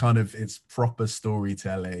picture. It's kind of, it's proper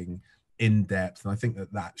storytelling, in depth. And I think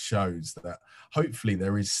that shows that hopefully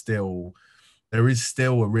there is still a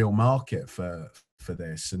real market for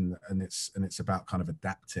this, and it's about kind of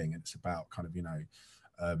adapting, and it's about kind of,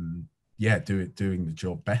 doing the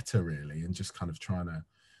job better really, and just kind of trying to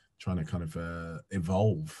kind of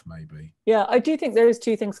evolve maybe. Yeah, I do think those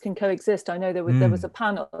two things can coexist. I know there was a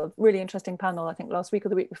panel, a really interesting panel, I think last week or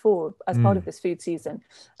the week before, as part of this food season,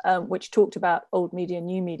 which talked about old media,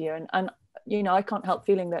 new media, and I can't help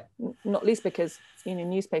feeling that, not least because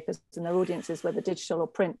newspapers and their audiences, whether digital or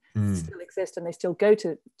print, still exist and they still go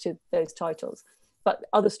to those titles, but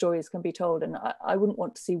other stories can be told, and I wouldn't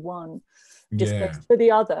want to see one displaced for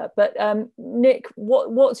the other. But Nick,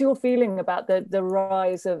 what's your feeling about the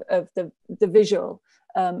rise of the visual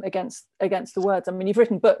against the words? I mean, you've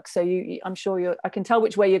written books, so I'm sure I can tell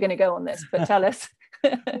which way you're going to go on this, but tell us.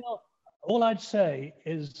 Well, all I'd say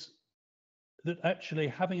is that actually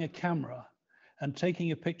having a camera and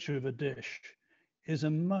taking a picture of a dish is a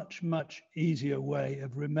much, much easier way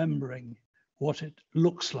of remembering what it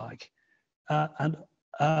looks like. And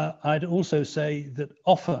I'd also say that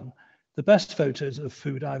often the best photos of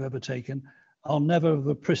food I've ever taken are never of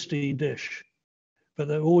a pristine dish, but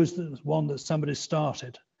they're always the one that somebody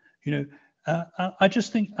started. I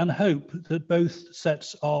just think and hope that both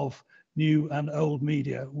sets of new and old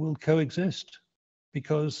media will coexist,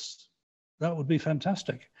 because that would be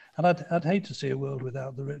fantastic. And I'd hate to see a world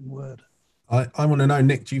without the written word. I want to know,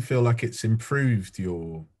 Nick, do you feel like it's improved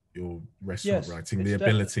your restaurant writing, the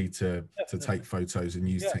ability to take photos and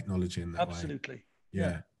use technology in that way? Absolutely.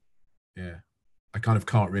 Yeah. I kind of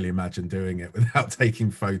can't really imagine doing it without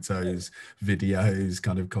taking photos, videos,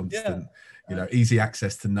 kind of constant, easy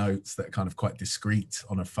access to notes that are kind of quite discreet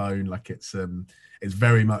on a phone. Like it's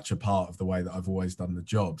very much a part of the way that I've always done the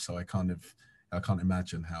job. So I can't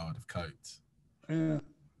imagine how I'd have coped. Yeah.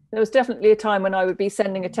 There was definitely a time when I would be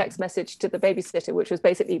sending a text message to the babysitter, which was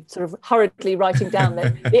basically sort of hurriedly writing down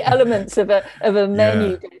the elements of a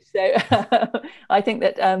menu dish. So I think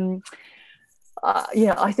that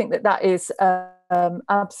I think that is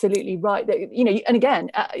absolutely right. That, and again,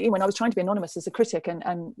 when I was trying to be anonymous as a critic,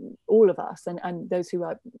 and all of us, and those who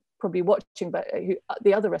are probably watching, but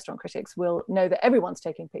the other restaurant critics will know that everyone's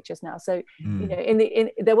taking pictures now. So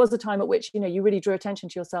there was a time at which you really drew attention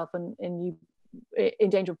to yourself, and you in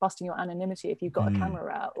danger of busting your anonymity if you've got a camera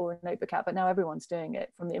out or a notebook out. But now everyone's doing it,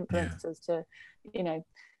 from the influencers to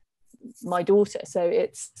my daughter. So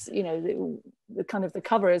it's the kind of the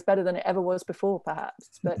cover is better than it ever was before,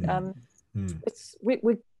 perhaps. But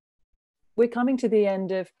we're coming to the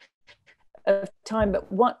end of time. But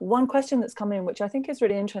one question that's come in, which I think is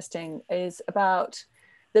really interesting, is about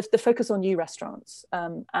the focus on new restaurants,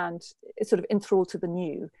 and it's sort of enthralled to the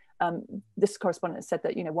new. This correspondent said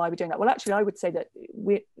that, why are we doing that? Well, actually, I would say that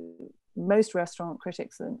most restaurant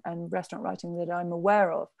critics and restaurant writing that I'm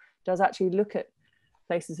aware of does actually look at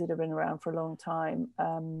places that have been around for a long time,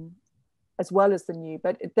 as well as the new.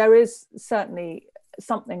 But there is certainly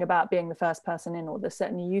something about being the first person in, or there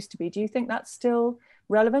certainly used to be. Do you think that's still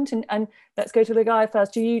relevant? And let's go to Ligaya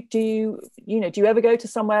first. Do you ever go to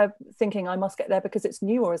somewhere thinking I must get there because it's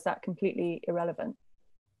new, or is that completely irrelevant?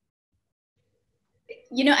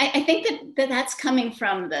 I think that's coming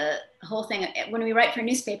from the whole thing. When we write for a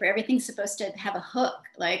newspaper, everything's supposed to have a hook,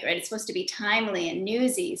 right? It's supposed to be timely and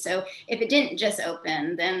newsy. So if it didn't just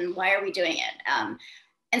open, then why are we doing it?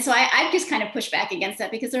 And so I've just kind of pushed back against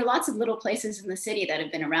that, because there are lots of little places in the city that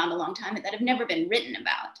have been around a long time that have never been written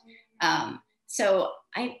about. So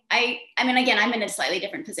I mean, again, I'm in a slightly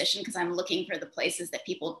different position because I'm looking for the places that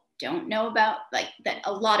people don't know about, like that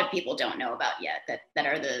a lot of people don't know about yet, that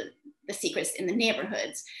are the secrets in the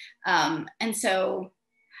neighborhoods. And so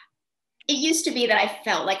it used to be that I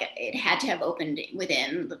felt like it had to have opened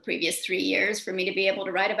within the previous 3 years for me to be able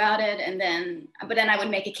to write about it. But then I would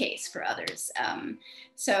make a case for others.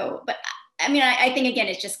 But I mean, I think, again,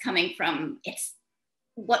 it's just coming from,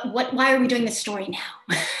 why are we doing this story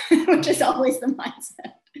now? Which is always the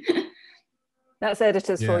mindset. That's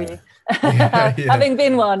editors for you. Yeah. Having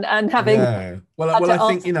been one and having... Yeah. Well, I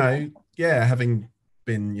think, having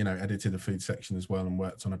been, edited the food section as well and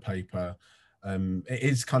worked on a paper,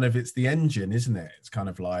 it's the engine, isn't it? It's kind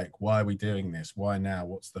of like, why are we doing this? Why now?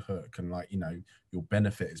 What's the hook? And your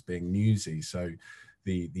benefit is being newsy. So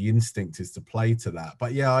the instinct is to play to that.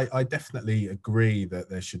 But yeah, I definitely agree that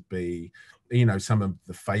there should be, some of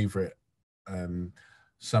the favorite,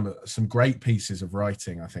 some great pieces of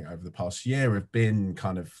writing, I think, over the past year have been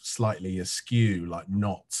kind of slightly askew, like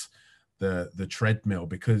not the treadmill,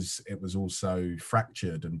 because it was also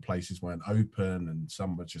fractured and places weren't open and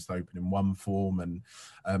some were just open in one form.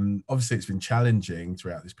 And obviously it's been challenging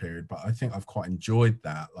throughout this period, but I think I've quite enjoyed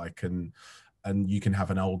that. And you can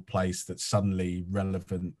have an old place that's suddenly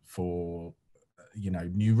relevant for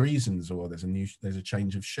new reasons, or there's a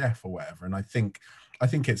change of chef or whatever. And I think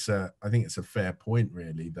it's a fair point,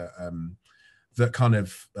 really, that that kind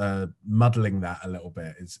of muddling that a little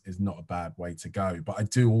bit is not a bad way to go. But I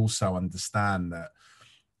do also understand that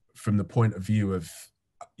from the point of view of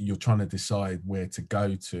you're trying to decide where to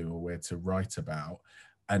go to or where to write about,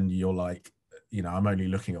 and you're like, I'm only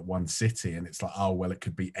looking at one city, and it's like, oh, well, it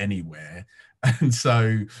could be anywhere. And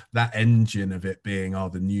so that engine of it being,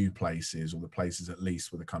 the new places, or the places at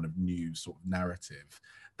least with a kind of new sort of narrative,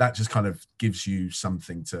 that just kind of gives you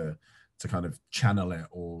something to kind of channel it,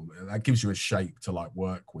 or that gives you a shape to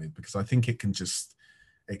work with, because I think it could just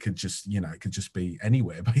be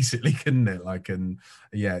anywhere, basically, couldn't it?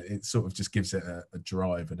 It sort of just gives it a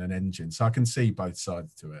drive and an engine. So I can see both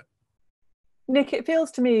sides to it. Nick, it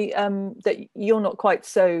feels to me that you're not quite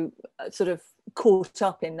so sort of caught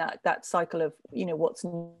up in that cycle of what's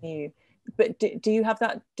new, but do you have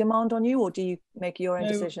that demand on you, or do you make your own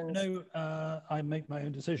decisions? No, I make my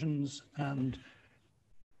own decisions, and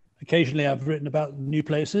occasionally I've written about new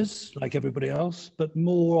places like everybody else, but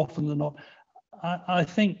more often than not, I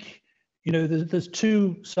think, there's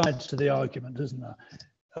two sides to the argument, isn't there?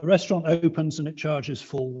 A restaurant opens and it charges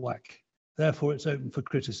full whack. Therefore, it's open for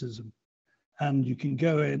criticism. And you can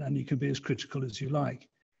go in and you can be as critical as you like.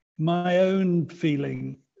 My own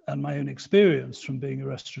feeling and my own experience from being a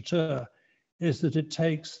restaurateur is that it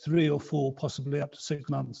takes 3 or 4, possibly up to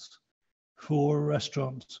 6 months for a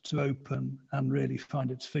restaurant to open and really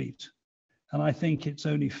find its feet. And I think it's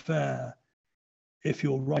only fair, if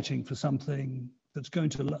you're writing for something that's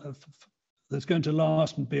going to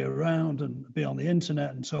last and be around and be on the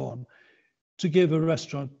internet and so on, to give a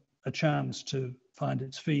restaurant a chance to find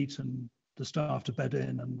its feet and the staff to bed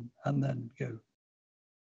in and then go.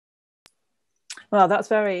 Well, that's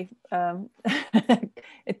very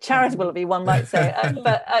charitable of you, one might say,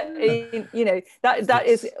 but that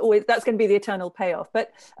is always, that's going to be the eternal payoff.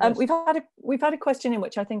 But yes. we've had a question in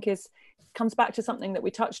which I think comes back to something that we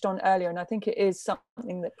touched on earlier, and I think it is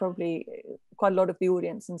something that probably quite a lot of the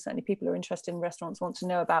audience, and certainly people who are interested in restaurants, want to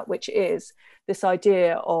know about, which is this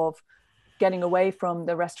idea of getting away from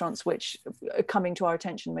the restaurants which are coming to our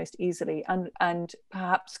attention most easily, and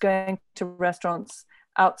perhaps going to restaurants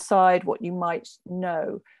outside what you might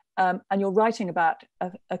know, and you're writing about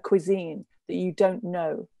a cuisine that you don't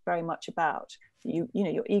know very much about.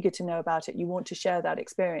 You're eager to know about it. You want to share that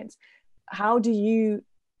experience. How do you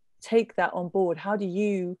take that on board? How do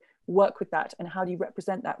you work with that, and how do you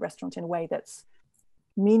represent that restaurant in a way that's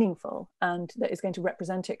meaningful and that is going to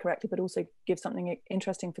represent it correctly, but also give something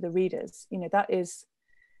interesting for the readers?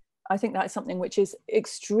 I think that is something which is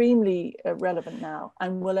extremely relevant now,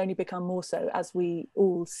 and will only become more so as we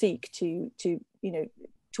all seek to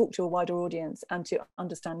talk to a wider audience and to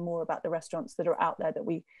understand more about the restaurants that are out there that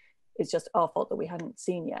it's just our fault that we hadn't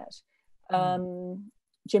seen yet.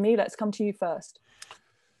 Jimmy, let's come to you first.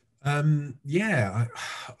 Yeah,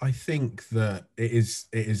 I think that it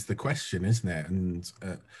is the question, isn't it? And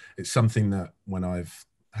it's something that when I've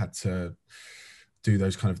had to do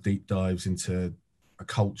those kind of deep dives into a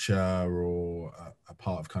culture or a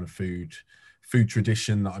part of kind of food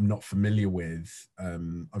tradition that I'm not familiar with,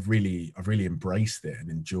 I've really embraced it and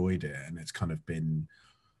enjoyed it, and it's kind of been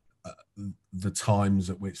the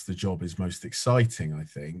times at which the job is most exciting, I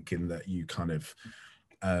think, in that you kind of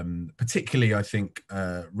particularly I think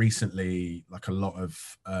recently, like a lot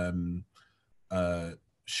of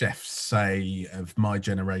chefs say of my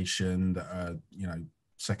generation that are, you know,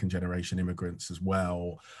 second generation immigrants as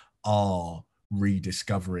well, are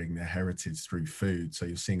rediscovering their heritage through food. So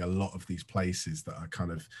you're seeing a lot of these places that are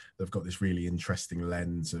kind of, they've got this really interesting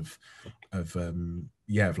lens of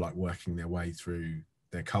like working their way through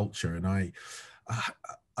their culture. And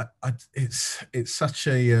it's such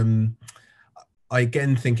a I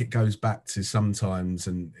again think it goes back to sometimes,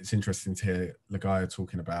 and it's interesting to hear Ligaya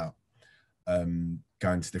talking about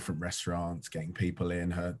going to different restaurants, getting people in,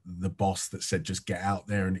 the boss that said just get out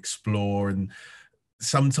there and explore. And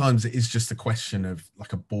sometimes it is just a question of,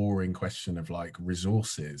 like, a boring question of like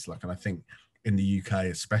resources, like, and I think in the UK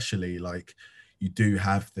especially, like, you do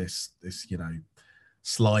have this you know,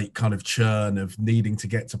 slight kind of churn of needing to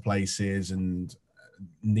get to places and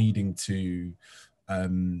needing to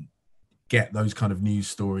get those kind of news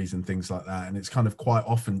stories and things like that. And it's kind of quite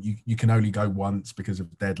often you can only go once because of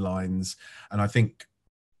deadlines. And I think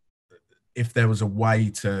if there was a way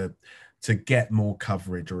to get more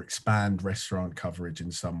coverage or expand restaurant coverage in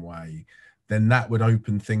some way, then that would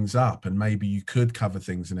open things up, and maybe you could cover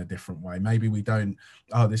things in a different way. Maybe we don't,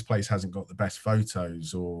 oh, this place hasn't got the best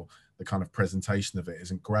photos, or the kind of presentation of it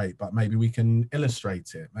isn't great, but maybe we can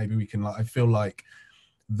illustrate it. Maybe we can, like, I feel like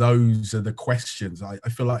those are the questions. I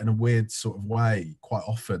feel like in a weird sort of way, quite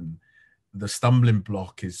often the stumbling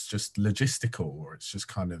block is just logistical, or it's just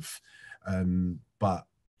kind of, but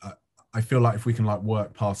I feel like if we can, like,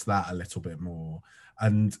 work past that a little bit more,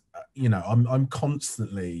 and you know, I'm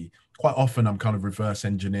constantly, quite often I'm kind of reverse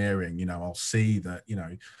engineering, you know, I'll see that, you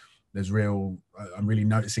know, there's I'm really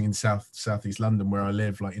noticing in southeast London where I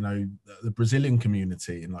live, like, you know, the Brazilian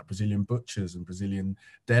community and like Brazilian butchers and Brazilian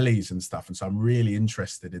delis and stuff. And so I'm really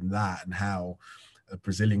interested in that, and how a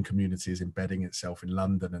Brazilian community is embedding itself in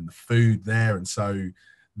London and the food there. And so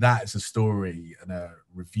that is a story and a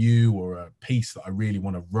review or a piece that I really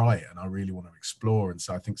want to write and I really want to explore. And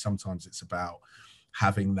so I think sometimes it's about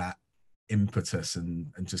having that impetus and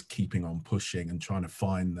just keeping on pushing and trying to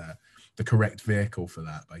find the correct vehicle for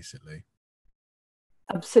that, basically.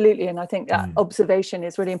 Absolutely. And I think that observation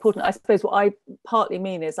is really important. I suppose what I partly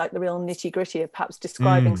mean is like the real nitty gritty of perhaps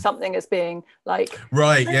describing something as being like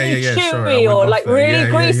right, chewy, sorry, or like really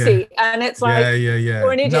greasy, and it's like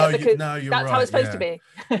you're an idiot because that's right, how it's supposed to be.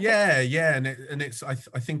 and it's I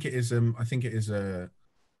think it is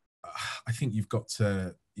I think you've got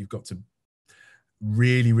to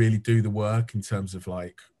really do the work in terms of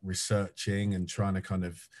like researching and trying to kind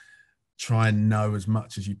of try and know as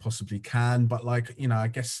much as you possibly can. But like, you know, I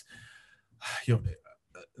guess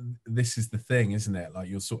this is the thing, isn't it? Like,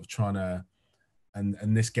 you're sort of trying to,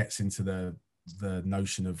 and this gets into the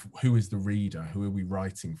notion of who is the reader, who are we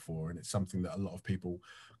writing for? And it's something that a lot of people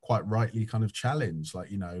quite rightly kind of challenge,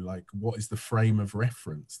 like, you know, like, what is the frame of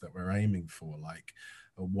reference that we're aiming for? Like,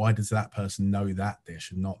 why does that person know that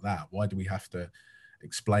dish and not that? Why do we have to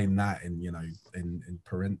explain that in, you know, in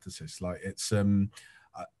parenthesis? Like, it's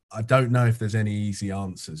I don't know if there's any easy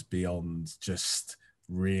answers beyond just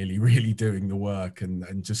really doing the work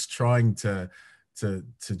and just trying to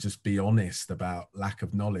just be honest about lack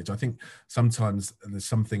of knowledge. I think sometimes there's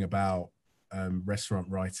something about restaurant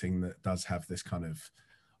writing that does have this kind of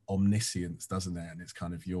omniscience, doesn't it? And it's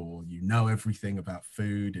kind of you know everything about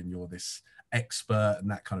food and you're this expert,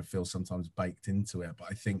 and that kind of feels sometimes baked into it. But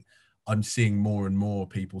I think I'm seeing more and more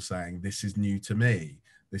people saying, this is new to me,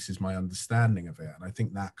 this is my understanding of it. And I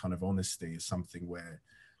think that kind of honesty is something where,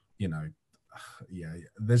 you know, yeah,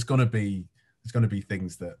 there's going to be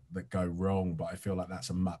things that go wrong, but I feel like that's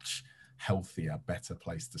a much healthier, better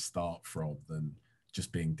place to start from than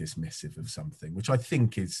just being dismissive of something, which I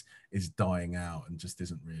think is dying out and just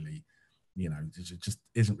isn't really, you know, just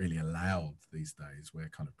isn't really allowed these days, where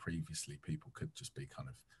kind of previously people could just be kind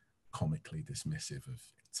of comically dismissive of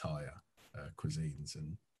entire cuisines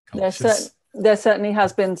and cultures. There certainly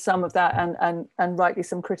has been some of that, and rightly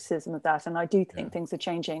some criticism of that. And I do think things are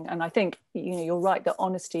changing. And I think, you know, you're right that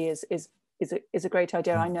honesty is a great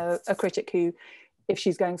idea. I know a critic who if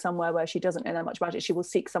she's going somewhere where she doesn't know that much about it, she will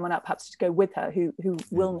seek someone out perhaps to go with her who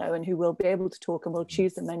will know and who will be able to talk and will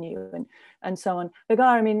choose the menu and so on. Ligaya,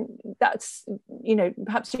 I mean, that's, you know,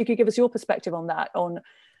 perhaps you could give us your perspective on that, on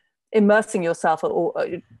immersing yourself, or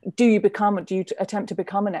do you attempt to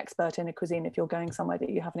become an expert in a cuisine if you're going somewhere that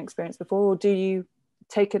you haven't experienced before, or do you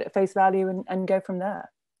take it at face value and go from there?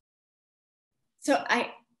 So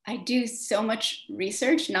I do so much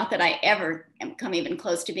research, not that I ever come even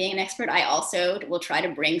close to being an expert. I also will try to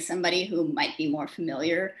bring somebody who might be more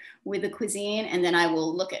familiar with the cuisine. And then I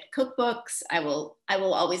will look at cookbooks. I will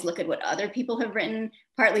always look at what other people have written,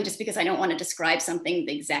 partly just because I don't want to describe something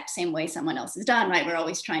the exact same way someone else has done, right? We're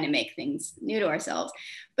always trying to make things new to ourselves.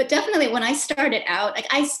 But definitely when I started out, like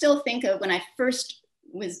I still think of when I first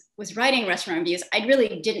was writing restaurant reviews, I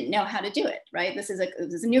really didn't know how to do it, right? This is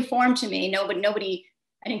a new form to me. Nobody,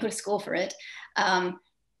 I didn't go to school for it. And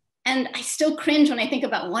I still cringe when I think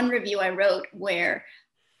about one review I wrote where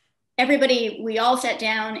we all sat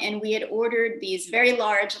down and we had ordered these very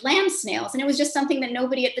large lamb snails. And it was just something that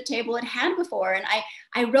nobody at the table had had before. And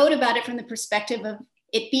I wrote about it from the perspective of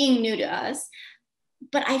it being new to us.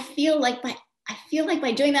 But I feel like by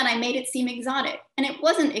doing that, I made it seem exotic. And it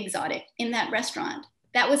wasn't exotic in that restaurant.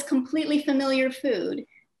 That was completely familiar food.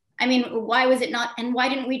 I mean, why was it not? And why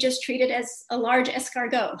didn't we just treat it as a large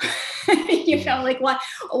escargot? You know, like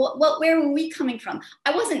where were we coming from?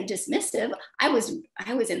 I wasn't dismissive. I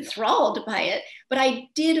was enthralled by it, but I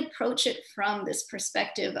did approach it from this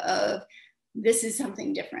perspective of this is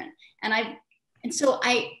something different. And so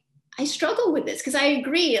I struggle with this because I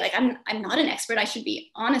agree, like I'm not an expert. I should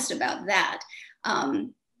be honest about that.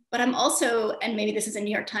 But I'm also, and maybe this is a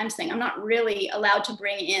New York Times thing, I'm not really allowed to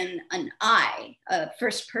bring in a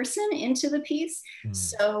first person into the piece.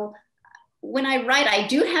 So when I write, I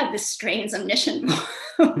do have this strange omniscient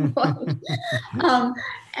voice.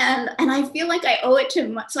 And I feel like I owe it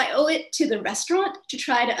to the restaurant to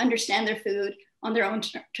try to understand their food on their own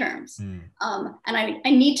terms. And I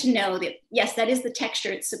need to know that, yes, that is the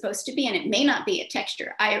texture it's supposed to be, and it may not be a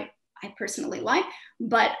texture I personally like,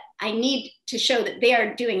 but I need to show that they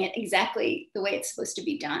are doing it exactly the way it's supposed to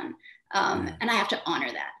be done. And I have to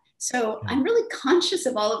honor that. So I'm really conscious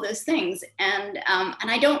of all of those things. And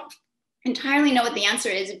I don't entirely know what the answer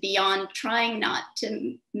is beyond trying not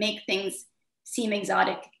to make things seem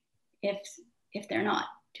exotic if they're not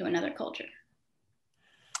to another culture.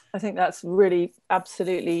 I think that's really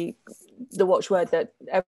absolutely the watchword that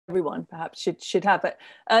everyone perhaps should have. But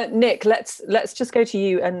Nick, let's just go to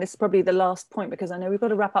you, and this is probably the last point because I know we've got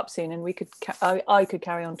to wrap up soon, and I could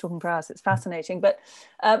carry on talking for hours. It's fascinating. But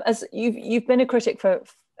as you've been a critic for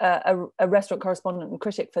a restaurant correspondent and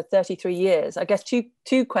critic for 33 years, I guess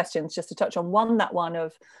two questions just to touch on. One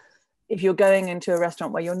of if you're going into a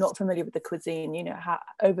restaurant where you're not familiar with the cuisine, you know, how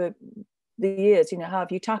over the years, you know, how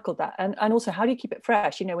have you tackled that, and also how do you keep it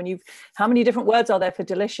fresh? You know, how many different words are there for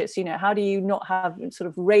delicious? You know, how do you not have sort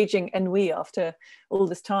of raging ennui after all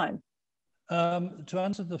this time? To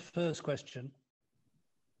answer the first question,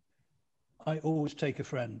 I always take a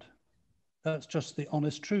friend. That's just the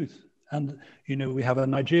honest truth. And you know, we have a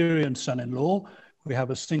Nigerian son-in-law, we have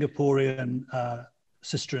a Singaporean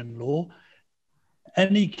sister-in-law.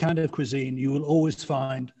 Any kind of cuisine, you will always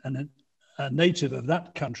find a native of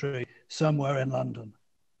that country somewhere in London,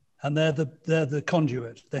 and they're the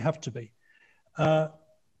conduit. They have to be.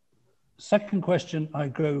 Second question, I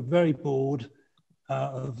grow very bored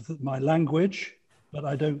of my language, but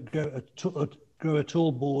I don't grow at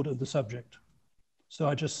all bored of the subject. So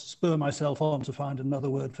I just spur myself on to find another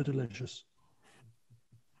word for delicious.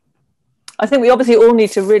 I think we obviously all need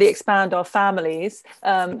to really expand our families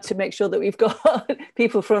to make sure that we've got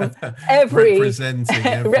people from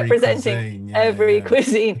representing every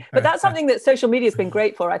cuisine. But that's something that social media has been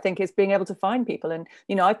great for, I think, is being able to find people. And,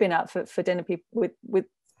 you know, I've been out for dinner with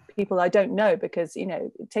people I don't know, because, you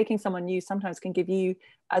know, taking someone new sometimes can give you,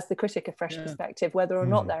 as the critic, a fresh perspective, whether or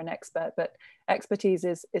not they're an expert. But expertise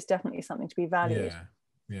is definitely something to be valued.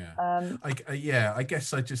 I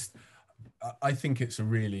guess I think it's a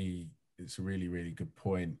really good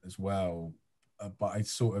point as well, but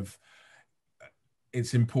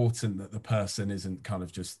it's important that the person isn't kind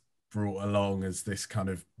of just brought along as this kind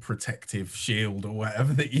of protective shield or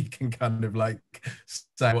whatever, that you can kind of like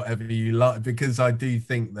say whatever you like, because I do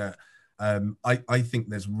think that I think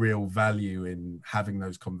there's real value in having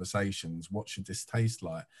those conversations. What should this taste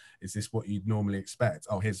like? Is this what you'd normally expect?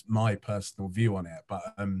 Oh, here's my personal view on it.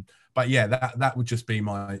 But yeah, that would just be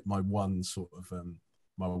my one sort of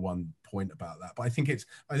my one point about that. But I think it's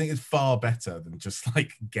far better than just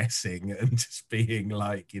like guessing and just being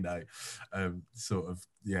like, you know, sort of,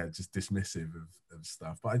 yeah, just dismissive of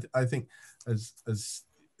stuff. But I think as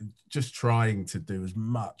just trying to do as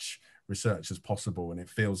much research as possible, and it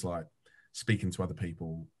feels like speaking to other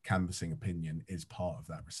people, canvassing opinion is part of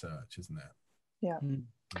that research, isn't it?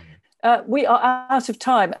 Yeah. We are out of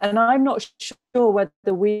time, and I'm not sure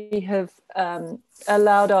whether we have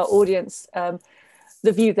allowed our audience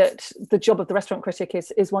the view that the job of the restaurant critic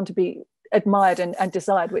is one to be admired and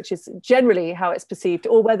desired, which is generally how it's perceived,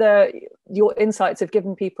 or whether your insights have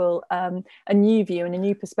given people a new view and a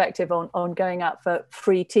new perspective on going out for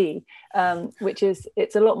free tea, which is,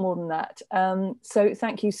 it's a lot more than that. So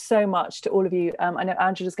thank you so much to all of you. I know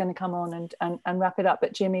Angela's going to come on and wrap it up,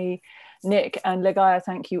 but Jimmy, Nick and Ligaya,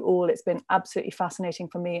 thank you all. It's been absolutely fascinating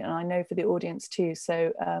for me, and I know for the audience too,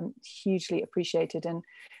 so hugely appreciated, and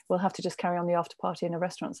we'll have to just carry on the after party in a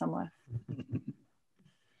restaurant somewhere.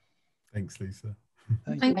 Thanks, Lisa.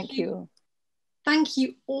 Thank you. Thank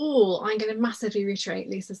you all. I'm going to massively reiterate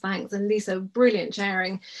Lisa's thanks, and Lisa, brilliant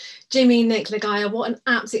sharing. Jimmy, Nick, Ligaya, what an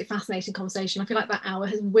absolutely fascinating conversation. I feel like that hour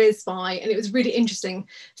has whizzed by, and it was really interesting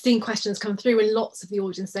seeing questions come through and lots of the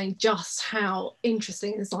audience saying just how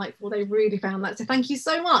interesting and insightful they really found that. So thank you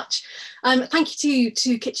so much. Thank you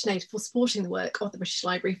to KitchenAid for supporting the work of the British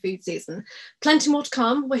Library Food Season. Plenty more to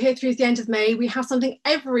come. We're here through the end of May. We have something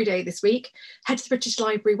every day this week. Head to the British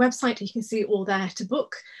Library website. You can see it all there to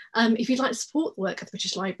book. If you'd like to support the work of the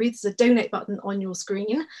British Library, there's a donate button on your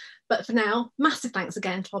screen. But for now, massive thanks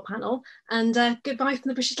again to our panel, and goodbye from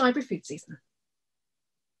the British Library Food Season.